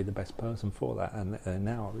 that would be the best person for that. And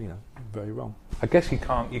now, very wrong. I guess you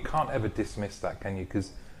can't ever dismiss that, can you?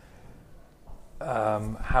 Because,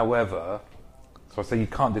 however, so I say you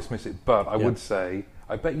can't dismiss it, but I would say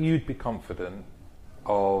I bet you'd be confident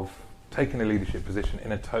of taking a leadership position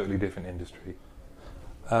in a totally different industry.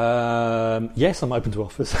 Yes, I'm open to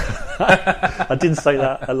offers. I didn't say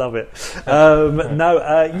that. I love it.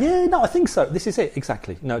 I think so. This is it,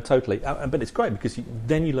 exactly. No, totally. But it's great because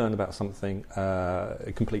then you learn about something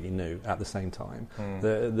completely new at the same time.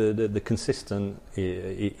 The consistent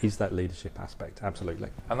is that leadership aspect, absolutely.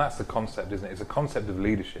 And that's the concept, isn't it? It's a concept of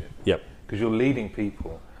leadership. Yep. Because you're leading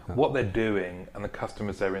people. What they're doing and the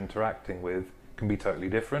customers they're interacting with can be totally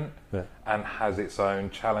different, and has its own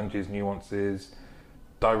challenges, nuances,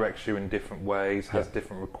 directs you in different ways, has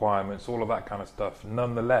different requirements, all of that kind of stuff.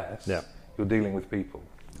 Nonetheless, you're dealing with people.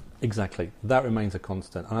 Exactly. That remains a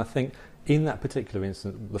constant. And I think in that particular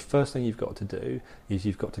instance, the first thing you've got to do is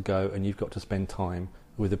you've got to go and you've got to spend time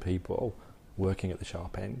with the people working at the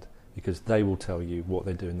sharp end, because they will tell you what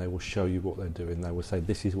they're doing, they will show you what they're doing, they will say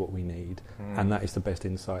this is what we need, and that is the best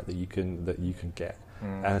insight that you can get.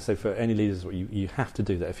 And so for any leaders, you have to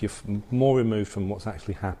do that. If you're more removed from what's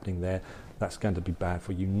actually happening there, that's going to be bad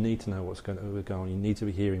for you. You need to know what's going on. You need to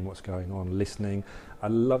be hearing what's going on, listening. I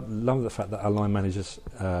love the fact that our line managers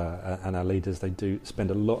and our leaders, they do spend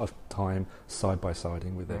a lot of time side by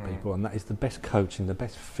siding with their people, and that is the best coaching, the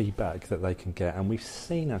best feedback that they can get. And we've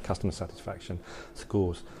seen our customer satisfaction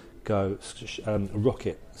scores go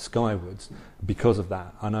rocket skywards because of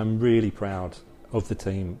that, and I'm really proud of the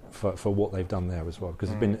team for what they've done there as well, because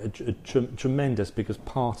it's been tremendous, because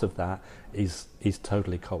part of that is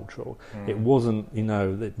totally cultural. It wasn't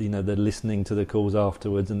the listening to the calls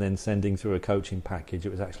afterwards and then sending through a coaching package. It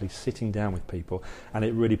was actually sitting down with people, and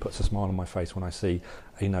it really puts a smile on my face when I see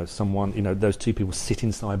someone, those two people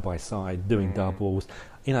sitting side by side doing doubles,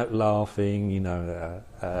 laughing.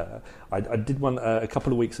 I did one a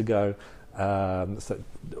couple of weeks ago. So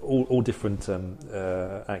all different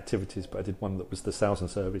activities, but I did one that was the sales and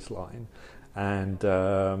service line, and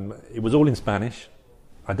it was all in Spanish.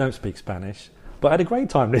 I don't speak Spanish, But I had a great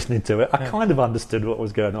time listening to it. I kind of understood what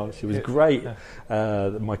was going on. She was great.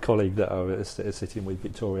 My colleague that I was sitting with,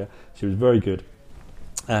 Victoria, she was very good.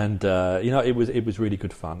 And it was really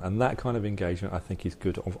good fun, and that kind of engagement I think is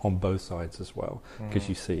good on both sides as well, because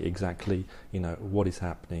you see exactly what is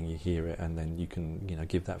happening, you hear it, and then you can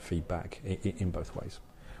give that feedback in both ways.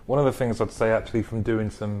 One of the things I'd say actually from doing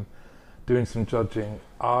some judging,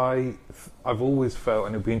 I've always felt,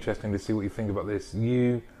 and it'll be interesting to see what you think about this,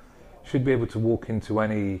 you should be able to walk into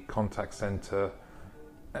any contact centre,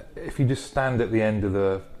 if you just stand at the end of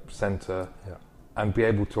the centre. Yeah. And be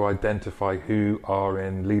able to identify who are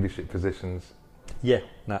in leadership positions. Yeah,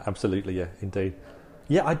 no, absolutely, yeah, indeed.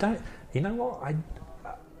 Yeah, I don't. You know what?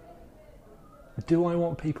 Do I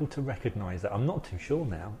want people to recognise that? I'm not too sure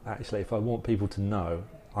now. Actually, if I want people to know,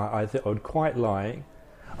 I think I would quite like.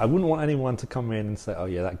 I wouldn't want anyone to come in and say, "Oh,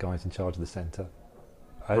 yeah, that guy's in charge of the centre,"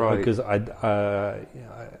 right? Because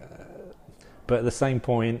but at the same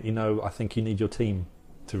point, I think you need your team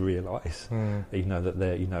to realise, that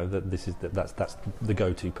that's the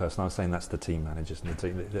go-to person. I was saying that's the team managers and the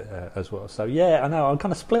team as well. So yeah, I know I'm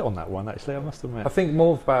kind of split on that one. Actually, I must admit. I think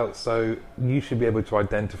more about you should be able to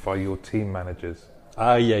identify your team managers.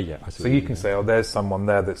 Yeah. So you can say, there's someone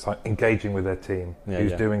there that's engaging with their team,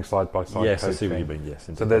 who's doing side-by-side coaching. Yes, I see what you mean. Yes,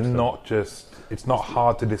 so they're not just. It's not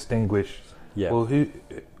hard to distinguish. Yeah. Well,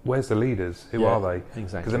 where's the leaders? Who are they?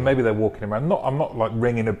 Exactly. Because then maybe they're walking around. I'm not like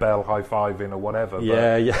ringing a bell, high-fiving or whatever.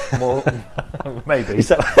 Yeah. More, maybe. Is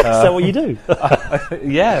that what you do?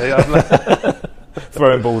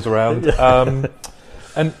 Throwing balls around.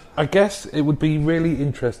 And I guess it would be really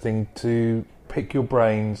interesting to pick your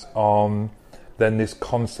brains on then this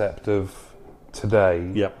concept of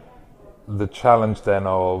today. Yep. The challenge then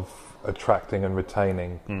of attracting and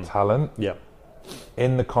retaining talent. Yep.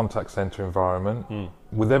 In the contact centre environment,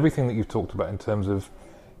 with everything that you've talked about in terms of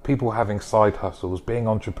people having side hustles, being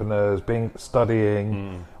entrepreneurs,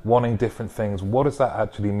 studying, wanting different things, what does that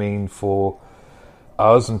actually mean for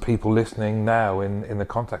us and people listening now in the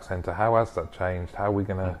contact centre? How has that changed? How are we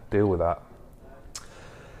going to deal with that?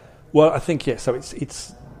 Well, I think, so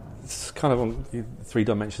it's kind of on 3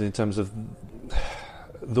 dimensions in terms of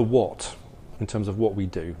the what. In terms of what we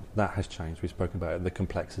do, that has changed. We've spoken about it, the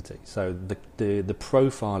complexity. So the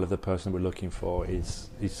profile of the person we're looking for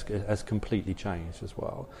has completely changed as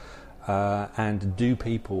well. And do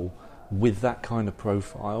people with that kind of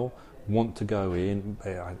profile want to go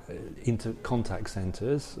into contact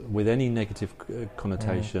centres with any negative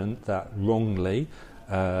connotation that wrongly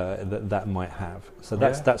that might have? So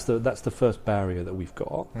that's the first barrier that we've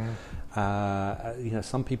got.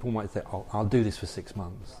 Some people might say, I'll do this for 6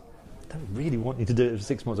 months. I don't really want you to do it for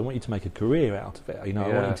 6 months. I want you to make a career out of it. I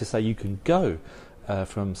want you to say you can go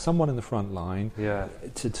from someone in the front line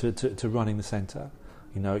to running the centre.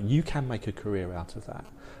 You can make a career out of that.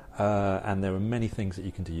 And there are many things that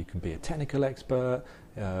you can do. You can be a technical expert.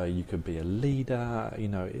 You could be a leader.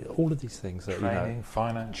 All of these things. Training,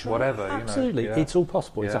 finance, whatever. Absolutely, it's all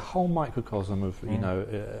possible. It's a whole microcosm of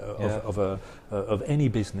of any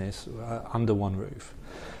business under one roof.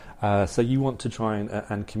 So you want to try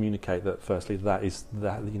and communicate that. Firstly, that is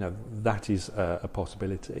a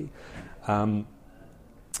possibility.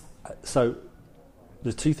 So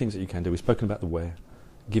there's 2 things that you can do. We've spoken about the where,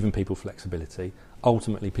 giving people flexibility.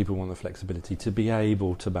 Ultimately, people want the flexibility to be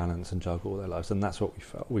able to balance and juggle their lives, and that's what we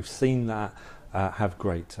felt. We've seen that have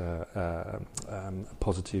great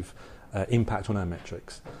positive impact on our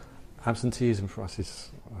metrics. Absenteeism for us is,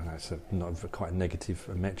 I know it's not quite a negative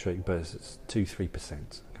metric, but it's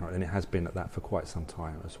 2-3%, and it has been at that for quite some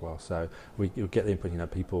time as well. So we get the input,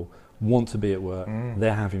 people want to be at work,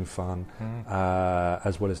 they're having fun,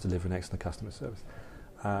 as well as delivering excellent customer service.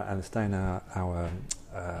 And staying our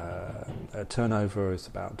turnover is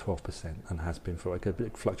about 12% and has been for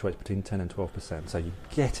it fluctuates between 10 and 12%. So you're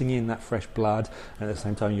getting in that fresh blood, and at the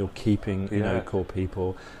same time you're keeping core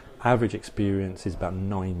people. Average experience is about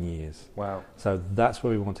 9 years. Wow. So that's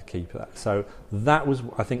where we want to keep that. So that was,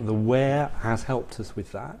 I think, the where has helped us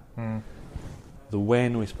with that. The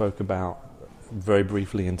when we spoke about very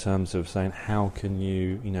briefly in terms of saying how can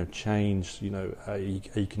you change,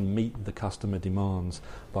 you can meet the customer demands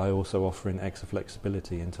by also offering extra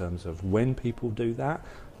flexibility in terms of when people do that.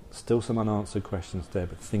 Still some unanswered questions there,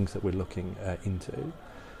 but things that we're looking into.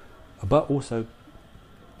 But also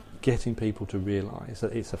getting people to realise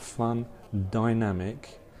that it's a fun,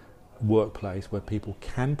 dynamic workplace where people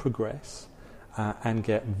can progress and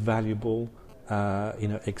get valuable,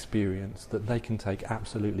 experience that they can take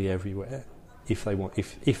absolutely everywhere if they want,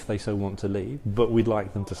 if they so want to leave. But we'd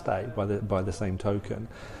like them to stay by the same token.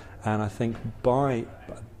 And I think by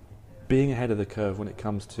being ahead of the curve when it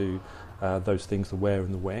comes to those things, the where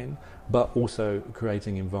and the when, but also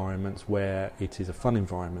creating environments where it is a fun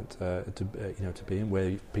environment to be in,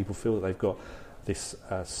 where people feel that they've got this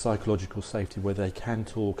psychological safety, where they can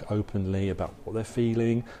talk openly about what they're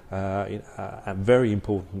feeling. And very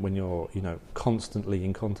important when you're constantly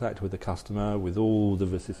in contact with the customer, with all the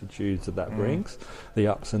vicissitudes that brings, the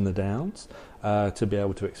ups and the downs, to be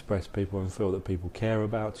able to express people and feel that people care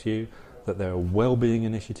about you, that there are well-being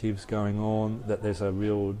initiatives going on, that there's a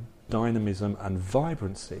real dynamism and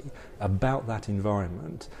vibrancy about that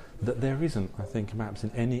environment that there isn't, I think, perhaps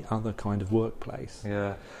in any other kind of workplace.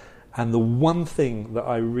 Yeah. And the one thing that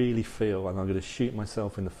I really feel, and I'm going to shoot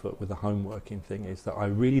myself in the foot with the home working thing, is that I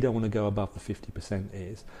really don't want to go above the 50%,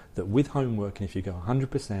 is that with home working, if you go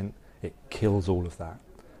 100%, it kills all of that.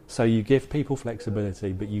 So you give people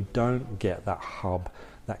flexibility, but you don't get that hub,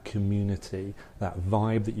 that community, that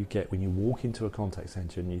vibe that you get when you walk into a contact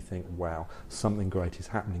centre and you think, wow, something great is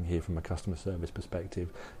happening here from a customer service perspective.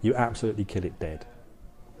 You absolutely kill it dead.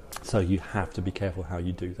 So you have to be careful how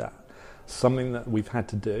you do that. Something that we've had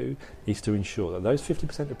to do is to ensure that those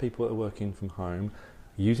 50% of people that are working from home,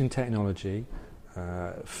 using technology,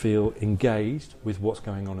 feel engaged with what's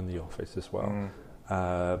going on in the office as well.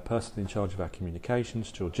 Person in charge of our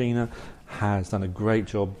communications, Georgina, has done a great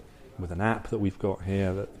job with an app that we've got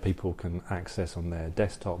here that people can access on their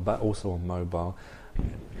desktop, but also on mobile.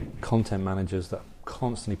 Content managers that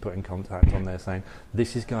constantly put in contact on there saying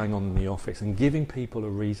this is going on in the office, and giving people a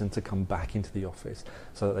reason to come back into the office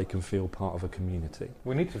so that they can feel part of a community.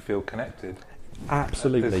 We need to feel connected.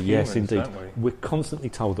 Absolutely, yes, humans, indeed. don't we? We're constantly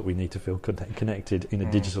told that we need to feel connected in a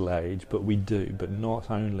digital age, but we do. But not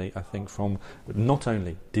only, I think, not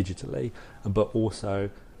only digitally, but also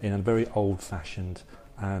in a very old-fashioned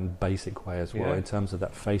and basic way as well, in terms of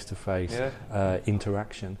that face-to-face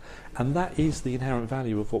interaction. And that is the inherent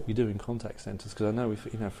value of what we do in contact centres, because I know we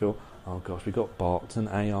feel, oh gosh, we've got bots and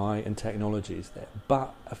AI and technologies there,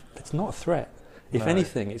 but it's not a threat. If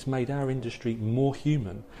anything, it's made our industry more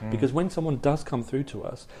human, because when someone does come through to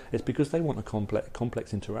us, it's because they want a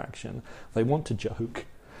complex interaction. They want to joke.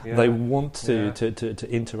 Yeah. They want to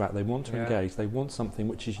interact, they want to engage, they want something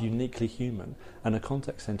which is uniquely human, and a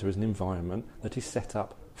contact centre is an environment that is set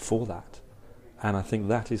up for that. And I think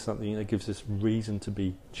that is something that gives us reason to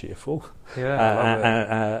be cheerful about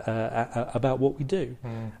what we do.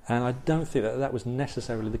 And I don't think that was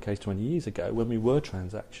necessarily the case 20 years ago when we were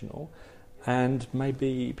transactional, and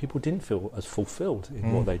maybe people didn't feel as fulfilled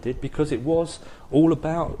in what they did, because it was all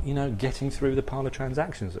about getting through the pile of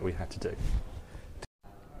transactions that we had to do.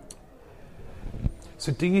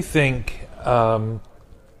 So do you think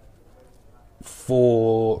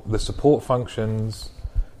for the support functions,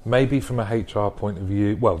 maybe from a HR point of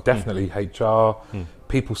view, well, definitely HR,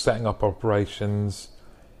 people setting up operations,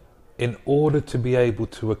 in order to be able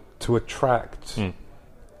to attract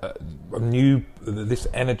this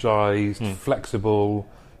energized, flexible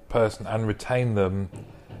person and retain them,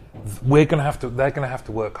 they're going to have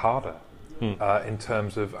to work harder in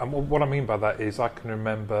terms of, and what I mean by that is I can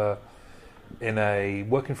remember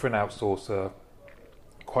working for an outsourcer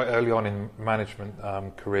quite early on in management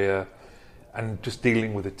career, and just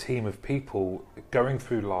dealing with a team of people going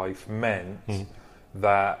through life meant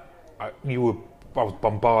that I was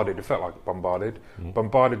bombarded. It felt like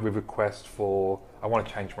bombarded with requests for, I want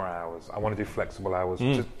to change my hours, I want to do flexible hours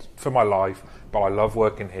just for my life, but I love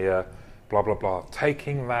working here, blah blah blah.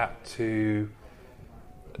 Taking that to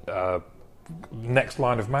next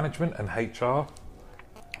line of management and HR,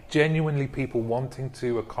 genuinely people wanting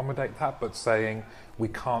to accommodate that, but saying we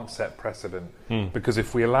can't set precedent because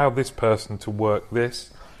if we allow this person to work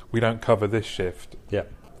this, we don't cover this shift. Yeah.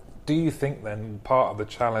 Do you think then part of the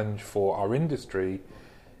challenge for our industry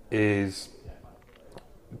is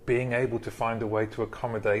being able to find a way to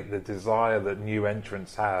accommodate the desire that new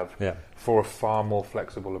entrants have for a far more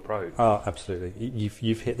flexible approach? Oh, absolutely.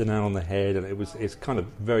 You've hit the nail on the head, and it's kind of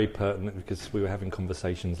very pertinent because we were having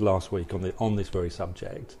conversations last week on this very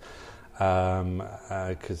subject.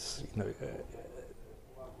 Because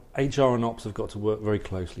HR and ops have got to work very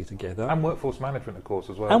closely together, and workforce management, of course,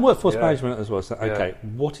 as well. And workforce management as well. So, okay,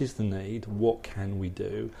 what is the need? What can we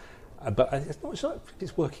do? But it's not just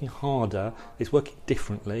it's working harder, it's working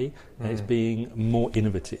differently, it's being more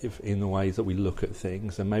innovative in the ways that we look at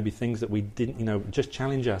things, and maybe things that we didn't, just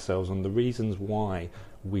challenge ourselves on the reasons why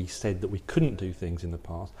we said that we couldn't do things in the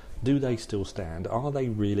past. Do they still stand? Are they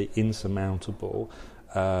really insurmountable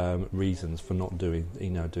reasons for not doing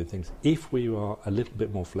things. If we are a little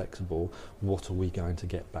bit more flexible, what are we going to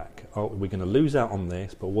get back? Oh, we're going to lose out on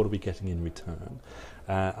this, but what are we getting in return?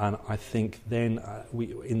 And I think then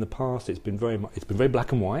in the past it's been very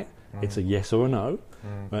black and white. It's a yes or a no.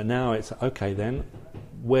 But now it's okay. Then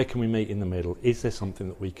where can we meet in the middle? Is there something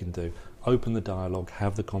that we can do? Open the dialogue,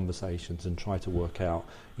 have the conversations, and try to work out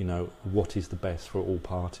what is the best for all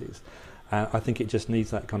parties. And I think it just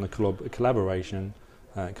needs that kind of collaboration.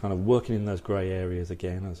 Kind of working in those grey areas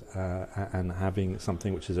again, and having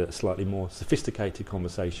something which is a slightly more sophisticated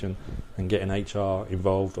conversation, and getting HR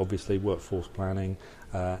involved, obviously workforce planning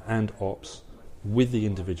and ops, with the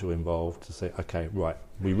individual involved to say, okay, right,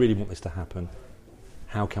 we really want this to happen.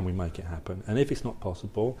 How can we make it happen? And if it's not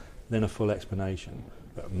possible, then a full explanation.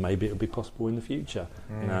 But maybe it'll be possible in the future.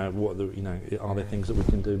 Are there things that we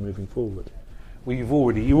can do moving forward? Well,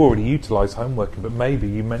 you already utilised home working, but maybe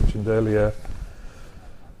you mentioned earlier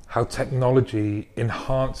how technology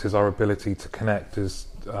enhances our ability to connect as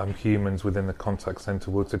humans within the contact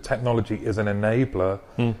centre world. So technology is an enabler,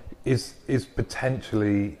 is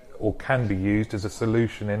potentially or can be used as a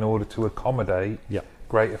solution in order to accommodate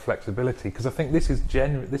greater flexibility. Because I think this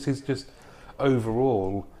is just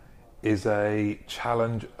overall is a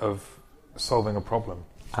challenge of solving a problem.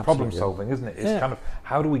 Problem solving, isn't it? It's kind of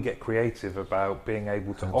how do we get creative about being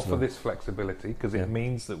able to offer this flexibility, because it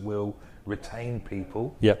means that we'll retain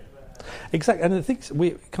people. Yep. Exactly. And I think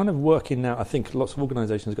we're kind of working now, I think lots of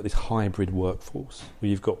organisations have got this hybrid workforce where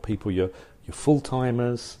you've got people, your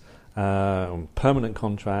full-timers, permanent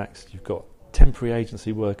contracts, you've got temporary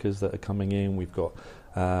agency workers that are coming in, we've got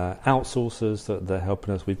outsourcers that they're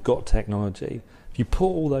helping us, we've got technology. If you put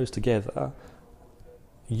all those together,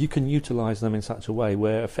 you can utilise them in such a way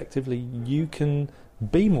where effectively you can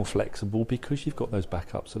be more flexible because you've got those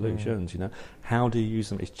backup solutions. How do you use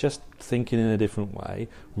them? It's just thinking in a different way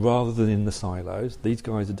rather than in the silos. These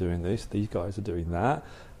guys are doing this, these guys are doing that.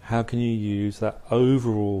 How can you use that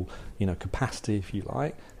overall, capacity, if you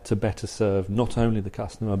like, to better serve not only the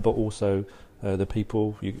customer but also the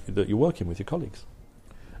people that you're working with, your colleagues?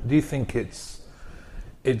 Do you think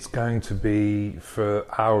it's going to be for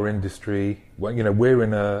our industry? Well, we're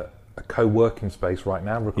in a co-working space right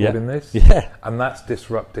now recording this, and that's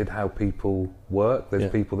disrupted how people work.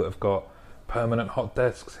 There's people that have got permanent hot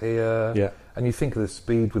desks here, and you think of the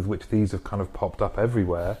speed with which these have kind of popped up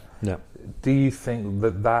everywhere. Do you think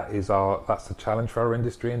that's the challenge for our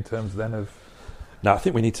industry in terms then of? No, I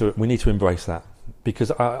think we need to embrace that,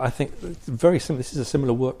 because I think very similar. This is a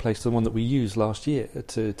similar workplace to the one that we used last year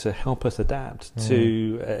to help us adapt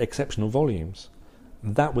to exceptional volumes.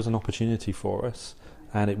 That was an opportunity for us,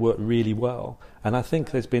 and it worked really well. And I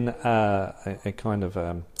think there's been a kind of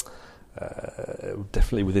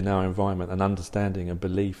definitely within our environment an understanding and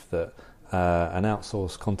belief that an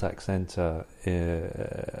outsourced contact centre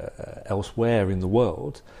elsewhere in the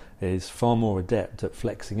world is far more adept at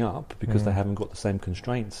flexing up because they haven't got the same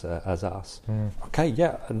constraints as us. Okay,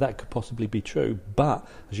 and that could possibly be true. But,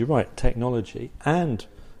 as you're right, technology and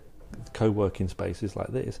co-working spaces like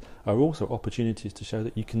this are also opportunities to show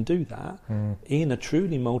that you can do that in a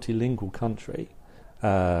truly multilingual country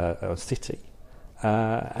or city,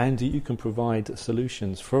 and you can provide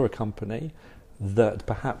solutions for a company that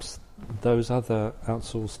perhaps those other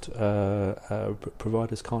outsourced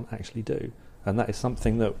providers can't actually do. And that is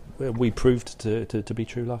something that we proved to be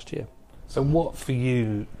true last year. So what for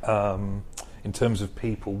you, in terms of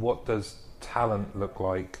people, what does talent look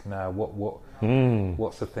like now?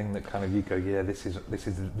 What's the thing that kind of you go,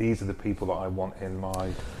 these are the people that I want in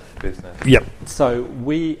my business? Yep. So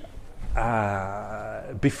we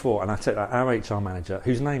before, and I tell you, our HR manager,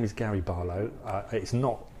 whose name is Gary Barlow, it's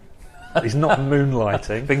not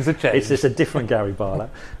moonlighting. Things have changed. It's just a different Gary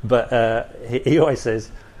Barlow. But he always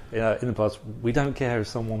says, in the past, we don't care if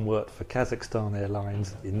someone worked for Kazakhstan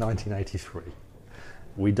Airlines in 1983.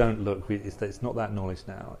 We don't look. It's not that knowledge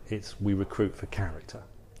now. We recruit for character,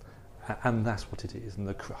 and that's what it is. And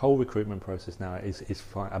the whole recruitment process now is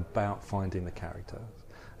about finding the character.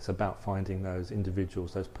 It's about finding those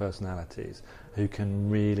individuals, those personalities who can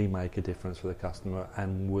really make a difference for the customer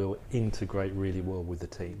and will integrate really well with the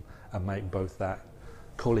team and make both that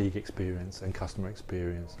colleague experience and customer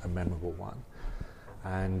experience a memorable one.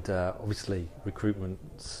 And obviously, recruitment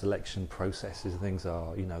selection processes, things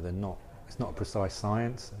are, they're not. It's not a precise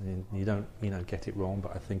science, and you don't, get it wrong.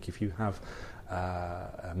 But I think if you have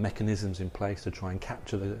mechanisms in place to try and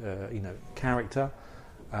capture the, character,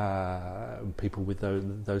 people with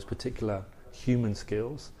those particular human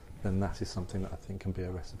skills, then that is something that I think can be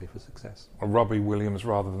a recipe for success. A Robbie Williams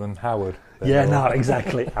rather than Howard. Yeah, no,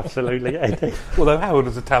 exactly, absolutely. Yeah. Although Howard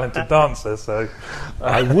was a talented dancer, so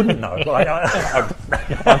I wouldn't know. But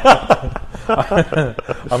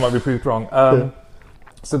I might be proved wrong.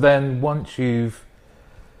 So then, once you've,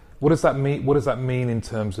 what does that mean? What does that mean in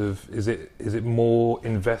terms of is it more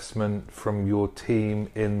investment from your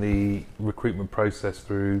team in the recruitment process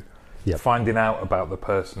through finding out about the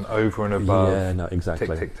person over and above? Yeah, no,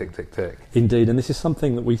 exactly. Tick. Indeed, and this is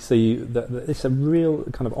something that we see that it's a real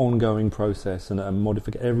kind of ongoing process and a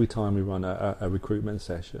modification every time we run a recruitment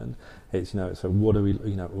session. It's so what are we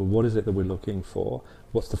what is it that we're looking for?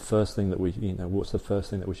 What's the first thing that we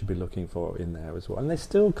should be looking for in there as well? And there's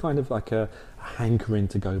still kind of like a hankering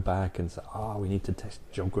to go back and say, we need to test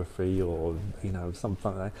geography or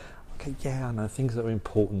something like that. Okay, yeah, I know things that are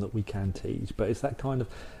important that we can teach, but it's that kind of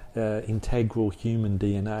integral human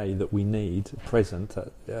DNA that we need present,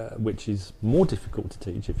 which is more difficult to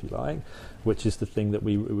teach, if you like, which is the thing that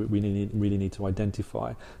we really need to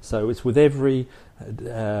identify. So it's with every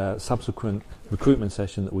subsequent recruitment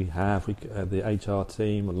session that we have, the HR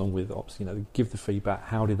team along with ops, give the feedback.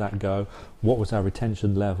 How did that go? What was our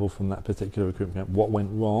retention level from that particular recruitment? What went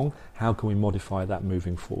wrong? How can we modify that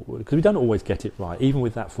moving forward? Because we don't always get it right. Even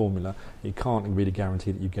with that formula, you can't really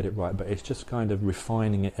guarantee that you get it right, but it's just kind of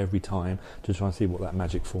refining it every time to try and see what that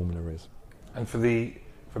magic formula is. And from the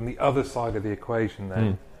other side of the equation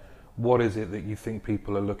then, what is it that you think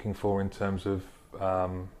people are looking for in terms of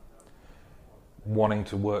wanting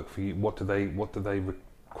to work for you? What do they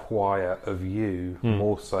require of you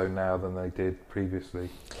more so now than they did previously?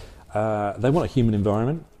 They want a human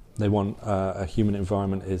environment. They want a human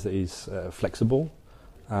environment is flexible,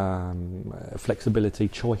 flexibility,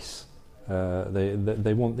 choice.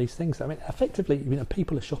 They want these things. I mean, effectively,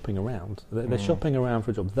 people are shopping around. They're shopping around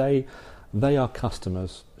for jobs. They are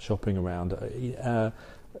customers shopping around.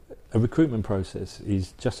 A recruitment process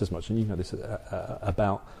is just as much, and you know this,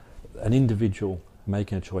 about an individual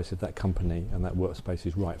making a choice if that company and that workspace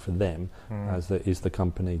is right for them, as is the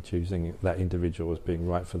company choosing that individual as being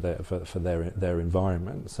right for their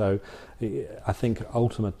environment. So I think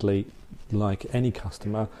ultimately, like any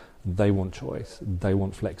customer, they want choice, they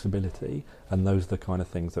want flexibility, and those are the kind of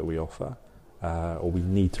things that we offer, or we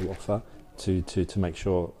need to offer to make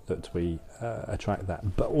sure that we attract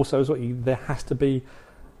that. But also, as well, there has to be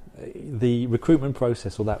the recruitment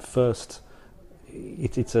process, or that first.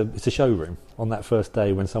 It's a showroom on that first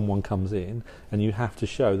day when someone comes in, and you have to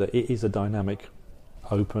show that it is a dynamic,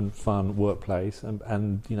 open, fun workplace, and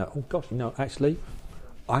actually,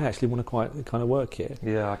 I actually want to kind of work here.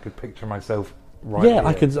 Yeah, I could picture myself. Right here.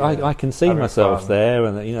 I can see myself there,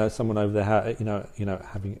 and someone over there, having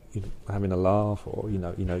a laugh, or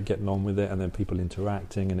getting on with it, and then people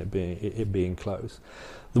interacting, and it being close.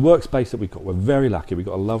 The workspace that we've got, we're very lucky. We've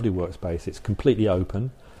got a lovely workspace. It's completely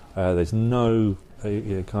open. There's no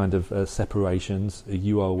kind of separations.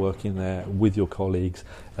 You are working there with your colleagues,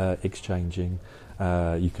 exchanging.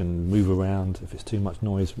 You can move around. If it's too much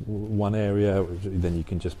noise one area, then you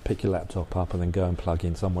can just pick your laptop up and then go and plug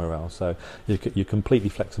in somewhere else. So you're completely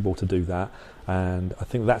flexible to do that, and I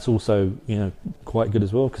think that's also quite good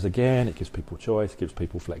as well, because again, it gives people choice, it gives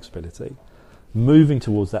people flexibility. Moving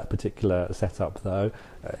towards that particular setup, though,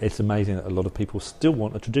 it's amazing that a lot of people still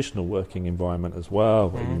want a traditional working environment as well,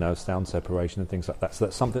 where, sound separation and things like that. So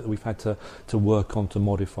that's something that we've had to work on, to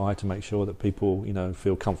modify, to make sure that people,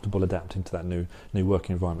 feel comfortable adapting to that new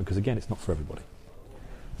working environment. Because again, it's not for everybody.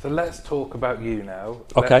 So let's talk about you now.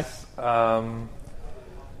 Okay.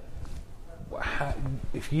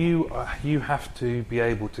 If you have to be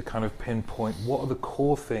able to kind of pinpoint what are the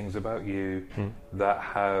core things about you that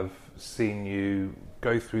have seen you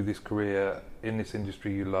go through this career in this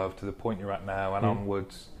industry you love to the point you're at now and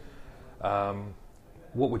onwards,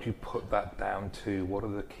 what would you put that down to? What are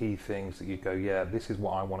the key things that you go, this is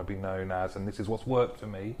what I want to be known as, and this is what's worked for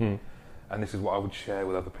me, and this is what I would share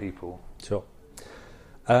with other people? Sure.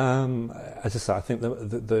 As I say, I think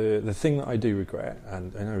the thing that I do regret,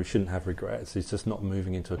 and I know we shouldn't have regrets, is just not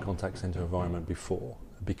moving into a contact centre environment before,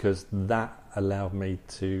 because that allowed me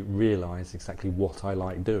to realise exactly what I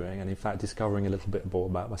like doing, and in fact discovering a little bit more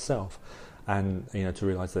about myself, and to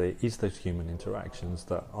realise that it is those human interactions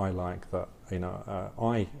that I like, that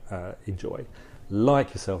I enjoy,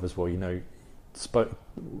 like yourself as well. Spoke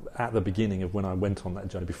at the beginning of when I went on that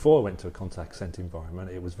journey. Before I went to a contact centre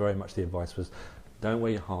environment, it was very much the advice was, don't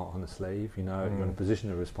wear your heart on the sleeve, you're in a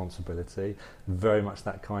position of responsibility, very much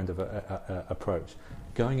that kind of approach.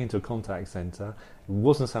 Going into a contact centre, it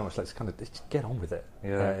wasn't so much let's kind of just get on with it.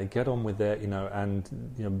 Get on with it,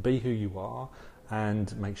 and be who you are,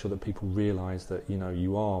 and make sure that people realise that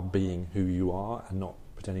you are being who you are and not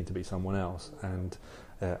pretending to be someone else. And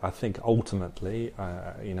I think ultimately,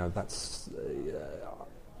 that's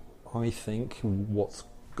I think what's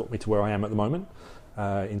got me to where I am at the moment,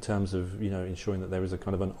 in terms of ensuring that there is a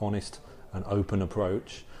kind of an honest and open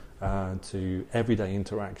approach to everyday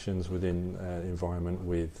interactions within the environment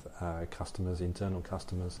with customers, internal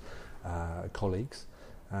customers, colleagues,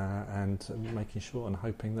 and making sure and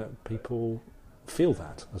hoping that people feel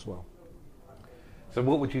that as well. So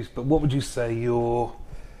what would you say your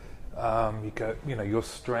your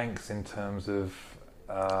strengths in terms of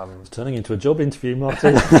it's turning into a job interview,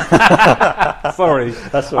 Martin. Sorry,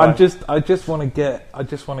 that's all right. I just want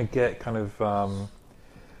to get kind of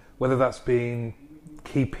whether that's been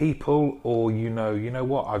key people or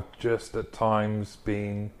what, I've just at times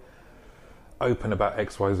been open about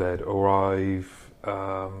XYZ, or I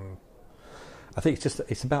think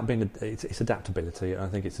it's about being it's adaptability, and I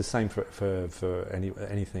think it's the same for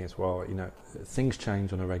anything as well. Things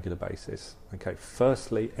change on a regular basis. Okay,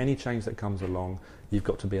 firstly, any change that comes along, you've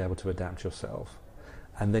got to be able to adapt yourself,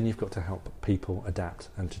 and then you've got to help people adapt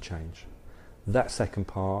and to change. That second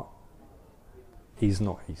part is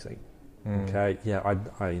not easy. Okay, yeah,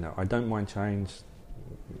 I don't mind change.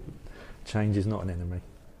 Change is not an enemy,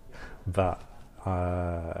 but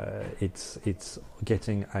it's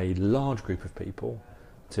getting a large group of people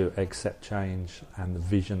to accept change and the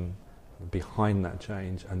vision behind that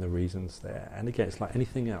change and the reasons there. And again, it's like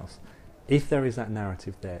anything else. If there is that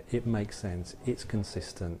narrative there, it makes sense, it's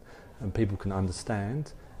consistent, and people can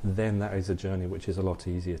understand, then that is a journey which is a lot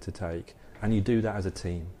easier to take. And you do that as a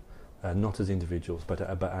team, not as individuals, but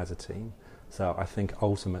as a team. So I think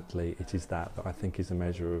ultimately it is that I think is a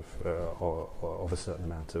measure of a certain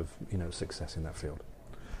amount of success in that field.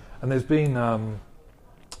 And there's been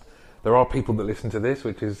there are people that listen to this,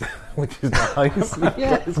 which is nice.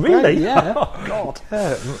 Yeah, really? Yeah. Oh God.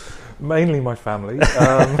 Yeah, mainly my family,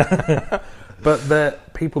 but there are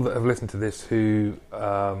people that have listened to this who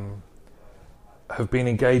have been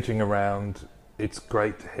engaging around. It's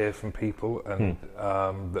great to hear from people and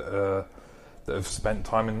that have spent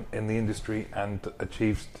time in the industry and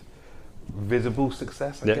achieved visible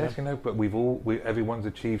success, I guess, but everyone's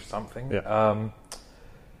achieved something. Yeah.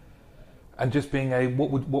 And just being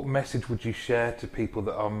what message would you share to people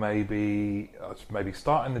that are maybe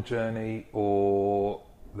starting the journey, or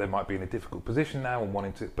they might be in a difficult position now and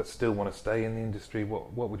but still want to stay in the industry?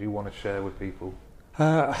 What would you want to share with people?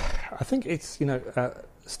 I think it's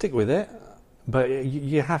stick with it, but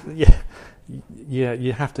you have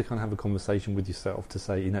you have to kind of have a conversation with yourself to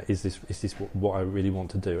say, is this what I really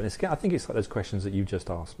want to do? And I think it's like those questions that you just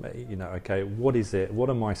asked me. Okay, what is it? What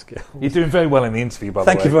are my skills? You're doing very well in the interview, by the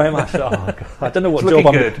way. Thank you very much. Oh, God. I don't know what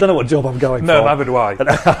job I'm going for. No, neither do I.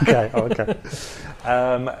 Okay.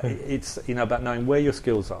 It's about knowing where your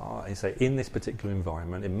skills are. And say, in this particular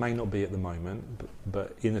environment, it may not be at the moment,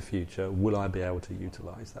 but in the future, will I be able to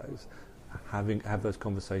utilise those? Have those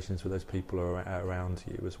conversations with those people around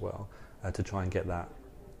you as well, to try and get that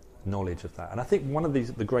knowledge of that. And I think one of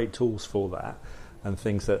the great tools for that, and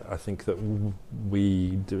things that I think that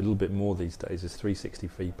we do a little bit more these days, is 360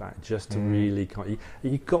 feedback. Just to really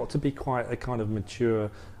you've got to be quite a kind of mature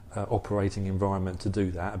operating environment to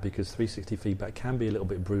do that, because 360 feedback can be a little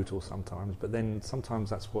bit brutal sometimes, but then sometimes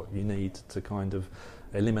that's what you need to kind of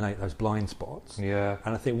eliminate those blind spots. Yeah.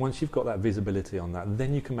 And I think once you've got that visibility on that,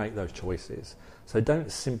 then you can make those choices. So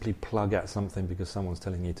don't simply plug at something because someone's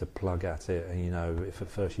telling you to plug at it, and if at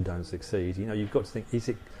first you don't succeed, you've got to think, is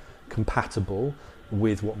it compatible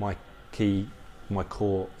with what my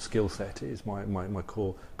core skill set is, my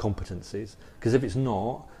core competencies? Because if it's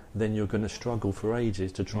not, then you're going to struggle for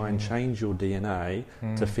ages to try and change your DNA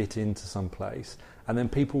to fit into some place. And then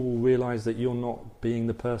people will realise that you're not being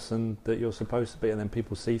the person that you're supposed to be, and then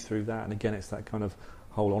people see through that. And again, it's that kind of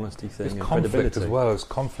whole honesty thing. It's and conflict credibility as well. It's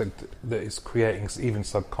conflict that is creating, even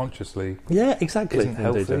subconsciously. Yeah, exactly. Isn't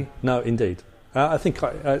healthy. Indeed. No, indeed. I think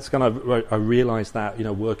it's kind of. I realised that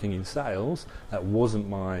working in sales, that wasn't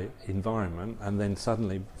my environment, and then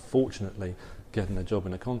suddenly, fortunately, getting a job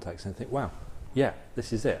in a contact centre, think, wow, yeah,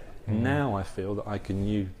 this is it. Now I feel that I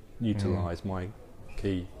can utilise my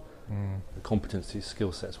key competencies,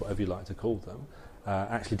 skill sets, whatever you like to call them,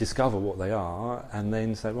 actually discover what they are, and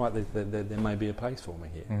then say, right, there may be a place for me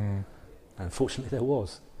here. And fortunately there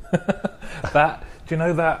was. Do you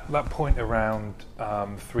know that point around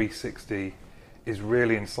 360 is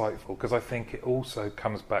really insightful, because I think it also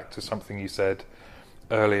comes back to something you said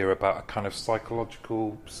earlier about a kind of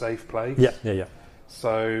psychological safe place. Yeah.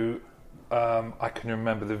 So I can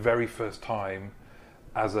remember the very first time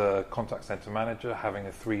as a contact centre manager having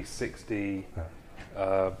a 360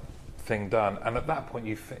 thing done. And at that point,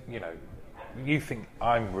 you think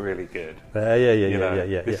I'm really good.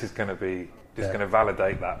 This is going to be going to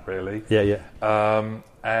validate that, really.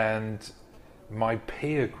 And my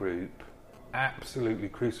peer group absolutely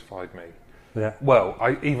crucified me. Yeah. Well,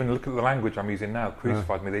 I even look at the language I'm using now.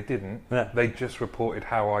 Crucified me. They didn't. Yeah. They just reported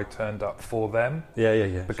how I turned up for them.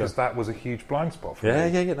 Because that was a huge blind spot for me. No,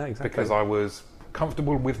 exactly. Because I was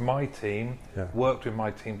comfortable with my team, worked with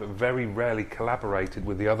my team, but very rarely collaborated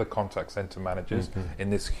with the other contact centre managers in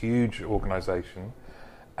this huge organisation.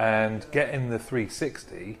 And getting the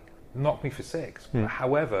 360 knocked me for six.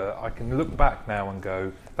 However, I can look back now and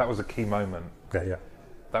go, that was a key moment.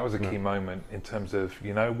 That was a key moment in terms of,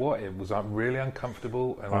 you know what, it was really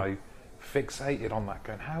uncomfortable, and I fixated on that,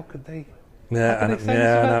 going, how could they?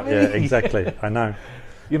 Exactly. I know.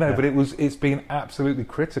 But it's been absolutely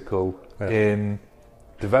critical in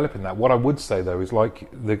developing that. What I would say though is like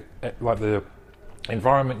the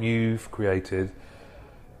environment you've created,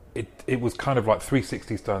 it was kind of like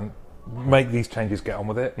 360's done. Make these changes, get on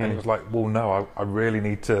with it. And it was like, well, no, I really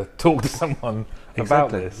need to talk to someone about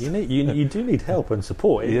this. You do need help and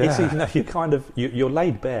support. You're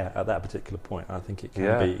laid bare at that particular point. I think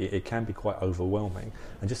it can be quite overwhelming.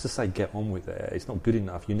 And just to say, get on with it, it's not good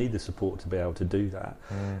enough. You need the support to be able to do that.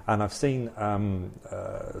 And I've seen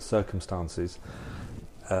circumstances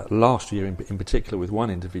last year in particular with one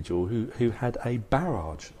individual who had a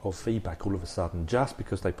barrage of feedback all of a sudden just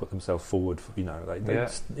because they put themselves forward.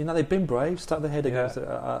 They'd been brave, stuck their head against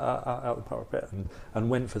out the parapet and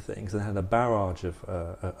went for things, and had a barrage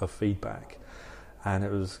of feedback, and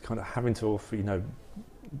it was kind of having to offer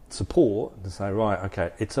support to say, right,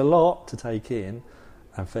 okay, it's a lot to take in,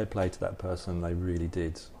 and fair play to that person, they really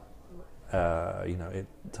did.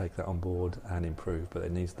 Take that on board and improve, but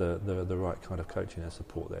it needs the right kind of coaching and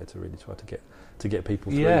support there to really try to get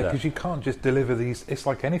people through that. Yeah, because you can't just deliver these. It's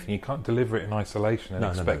like anything; you can't deliver it in isolation and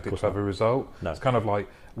expect it to have a result. No. It's kind of like,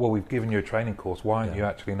 well, we've given you a training course. Why aren't you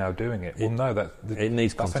actually now doing it? Well, no, it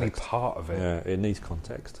needs that's context. only part of it. Yeah, it needs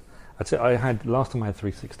context. I had last time I had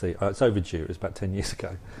 360. It's overdue. It was about 10 years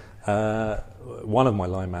ago. One of my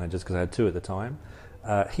line managers, because I had two at the time,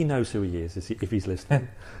 he knows who he is if he's listening.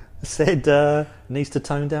 Said needs to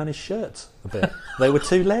tone down his shirts a bit. They were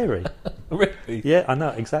too leery. Really? Yeah, I know,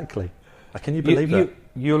 exactly. Can you believe that?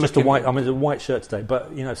 You're just a white shirt today,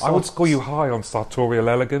 but I would score you high on sartorial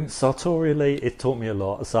elegance. Sartorially, it taught me a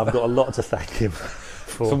lot, so I've got a lot to thank him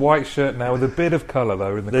for. It's a white shirt now with a bit of colour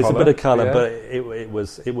though in the collar. There's a bit of colour, but it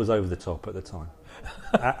was over the top at the time.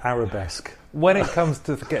 Arabesque. When it comes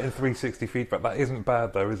to getting 360 feedback, that isn't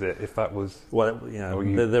bad though, is it? If that was... Well,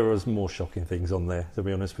 there was more shocking things on there, to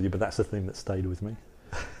be honest with you, but that's the thing that stayed with me.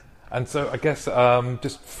 And so I guess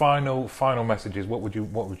just final messages, what would you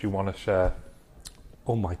want to share?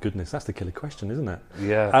 Oh my goodness, that's the killer question, isn't it?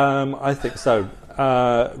 Yeah. I think so.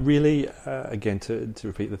 Really, again, to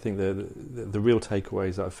repeat the thing, the real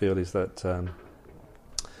takeaways that I feel is that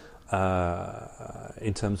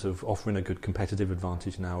in terms of offering a good competitive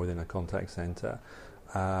advantage now within a contact centre,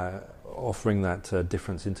 offering that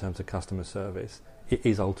difference in terms of customer service, it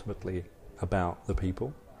is ultimately about the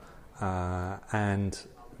people, and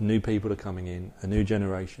new people are coming in, a new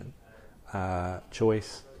generation,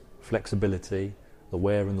 choice, flexibility, the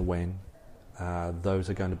where and the when, those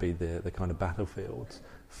are going to be the kind of battlefields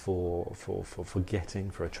for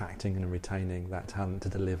attracting and retaining that talent to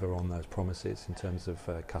deliver on those promises in terms of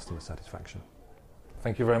customer satisfaction.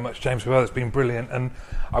 Thank you very much, James. Well, it's been brilliant, and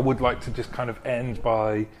I would like to just kind of end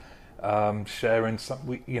by sharing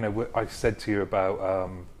some. I said to you about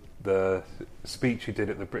the speech you did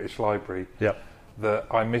at the British Library. Yep. That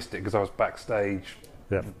I missed it because I was backstage.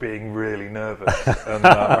 Being really nervous, and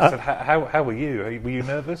I said, "How were you? Were you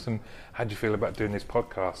nervous? And how did you feel about doing this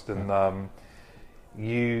podcast?" And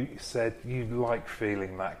you said you like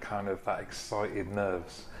feeling that excited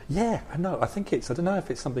nerves. Yeah, I know. I don't know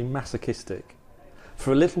if it's something masochistic.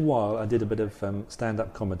 For a little while, I did a bit of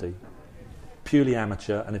stand-up comedy, purely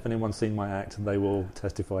amateur, and if anyone's seen my act, they will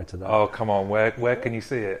testify to that. Oh, come on, where can you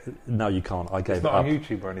see it? No, you can't. I gave it up. It's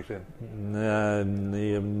not on YouTube or anything?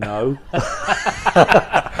 No.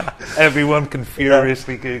 Everyone can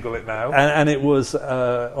furiously Google it now. And it was,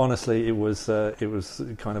 honestly, it was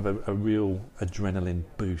kind of a real adrenaline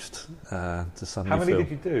boost to suddenly How many did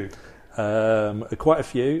you do? Quite a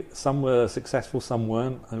few. Some were successful, some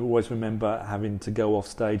weren't. I always remember having to go off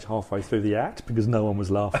stage halfway through the act because no one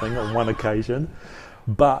was laughing on one occasion.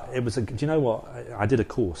 But it was do you know what? I did a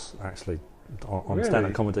course actually on really?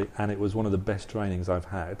 stand-up comedy, and it was one of the best trainings I've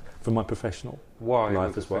had for my professional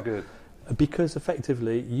life as well. So good? Because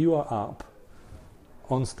effectively you are up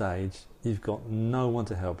on stage, you've got no one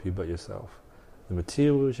to help you but yourself. the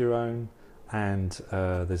material is your own, and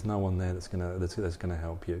there's no one there that's gonna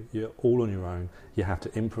help you. You're all on your own. You have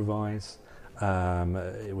to improvise.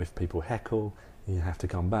 If people heckle, you have to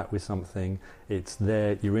come back with something. It's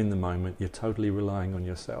there. You're in the moment. You're totally relying on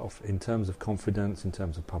yourself. In terms of confidence, in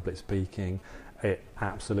terms of public speaking, it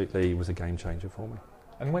absolutely was a game changer for me.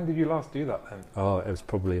 And when did you last do that then? Oh, it was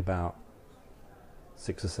probably about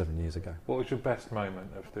 6 or 7 years ago. What was your best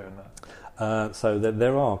moment of doing that? So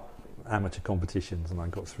there are amateur competitions, and I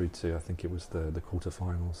got through to, I think it was the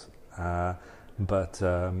quarterfinals. But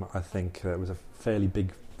I think it was a fairly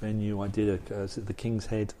big venue. I did the King's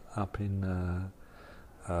Head up in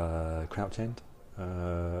Crouch End,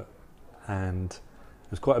 and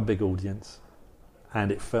it was quite a big audience,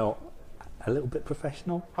 and it felt a little bit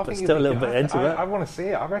professional, but still a little bit intimate. I want to see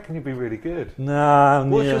it. I reckon you'd be really good.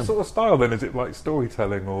 What's your sort of style then? Is it like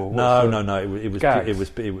storytelling or? No. It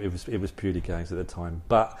was purely gags at the time.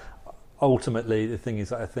 But ultimately, the thing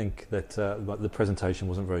is, I think that the presentation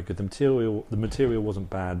wasn't very good. The material wasn't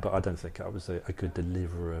bad, but I don't think I was a good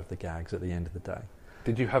deliverer of the gags at the end of the day.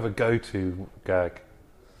 Did you have a go-to gag?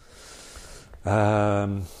 I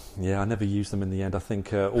never used them in the end. I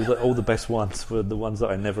think all the best ones were the ones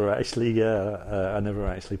that I never actually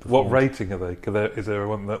performed. What rating are they? Is there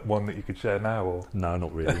one that you could share now? Or? No,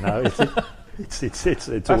 not really. No, it's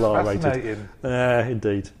all R-rated. Fascinating.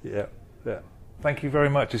 Indeed. Yeah. Thank you very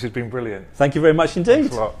much. This has been brilliant. Thank you very much indeed.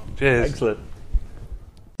 Thanks a lot. Cheers. Excellent.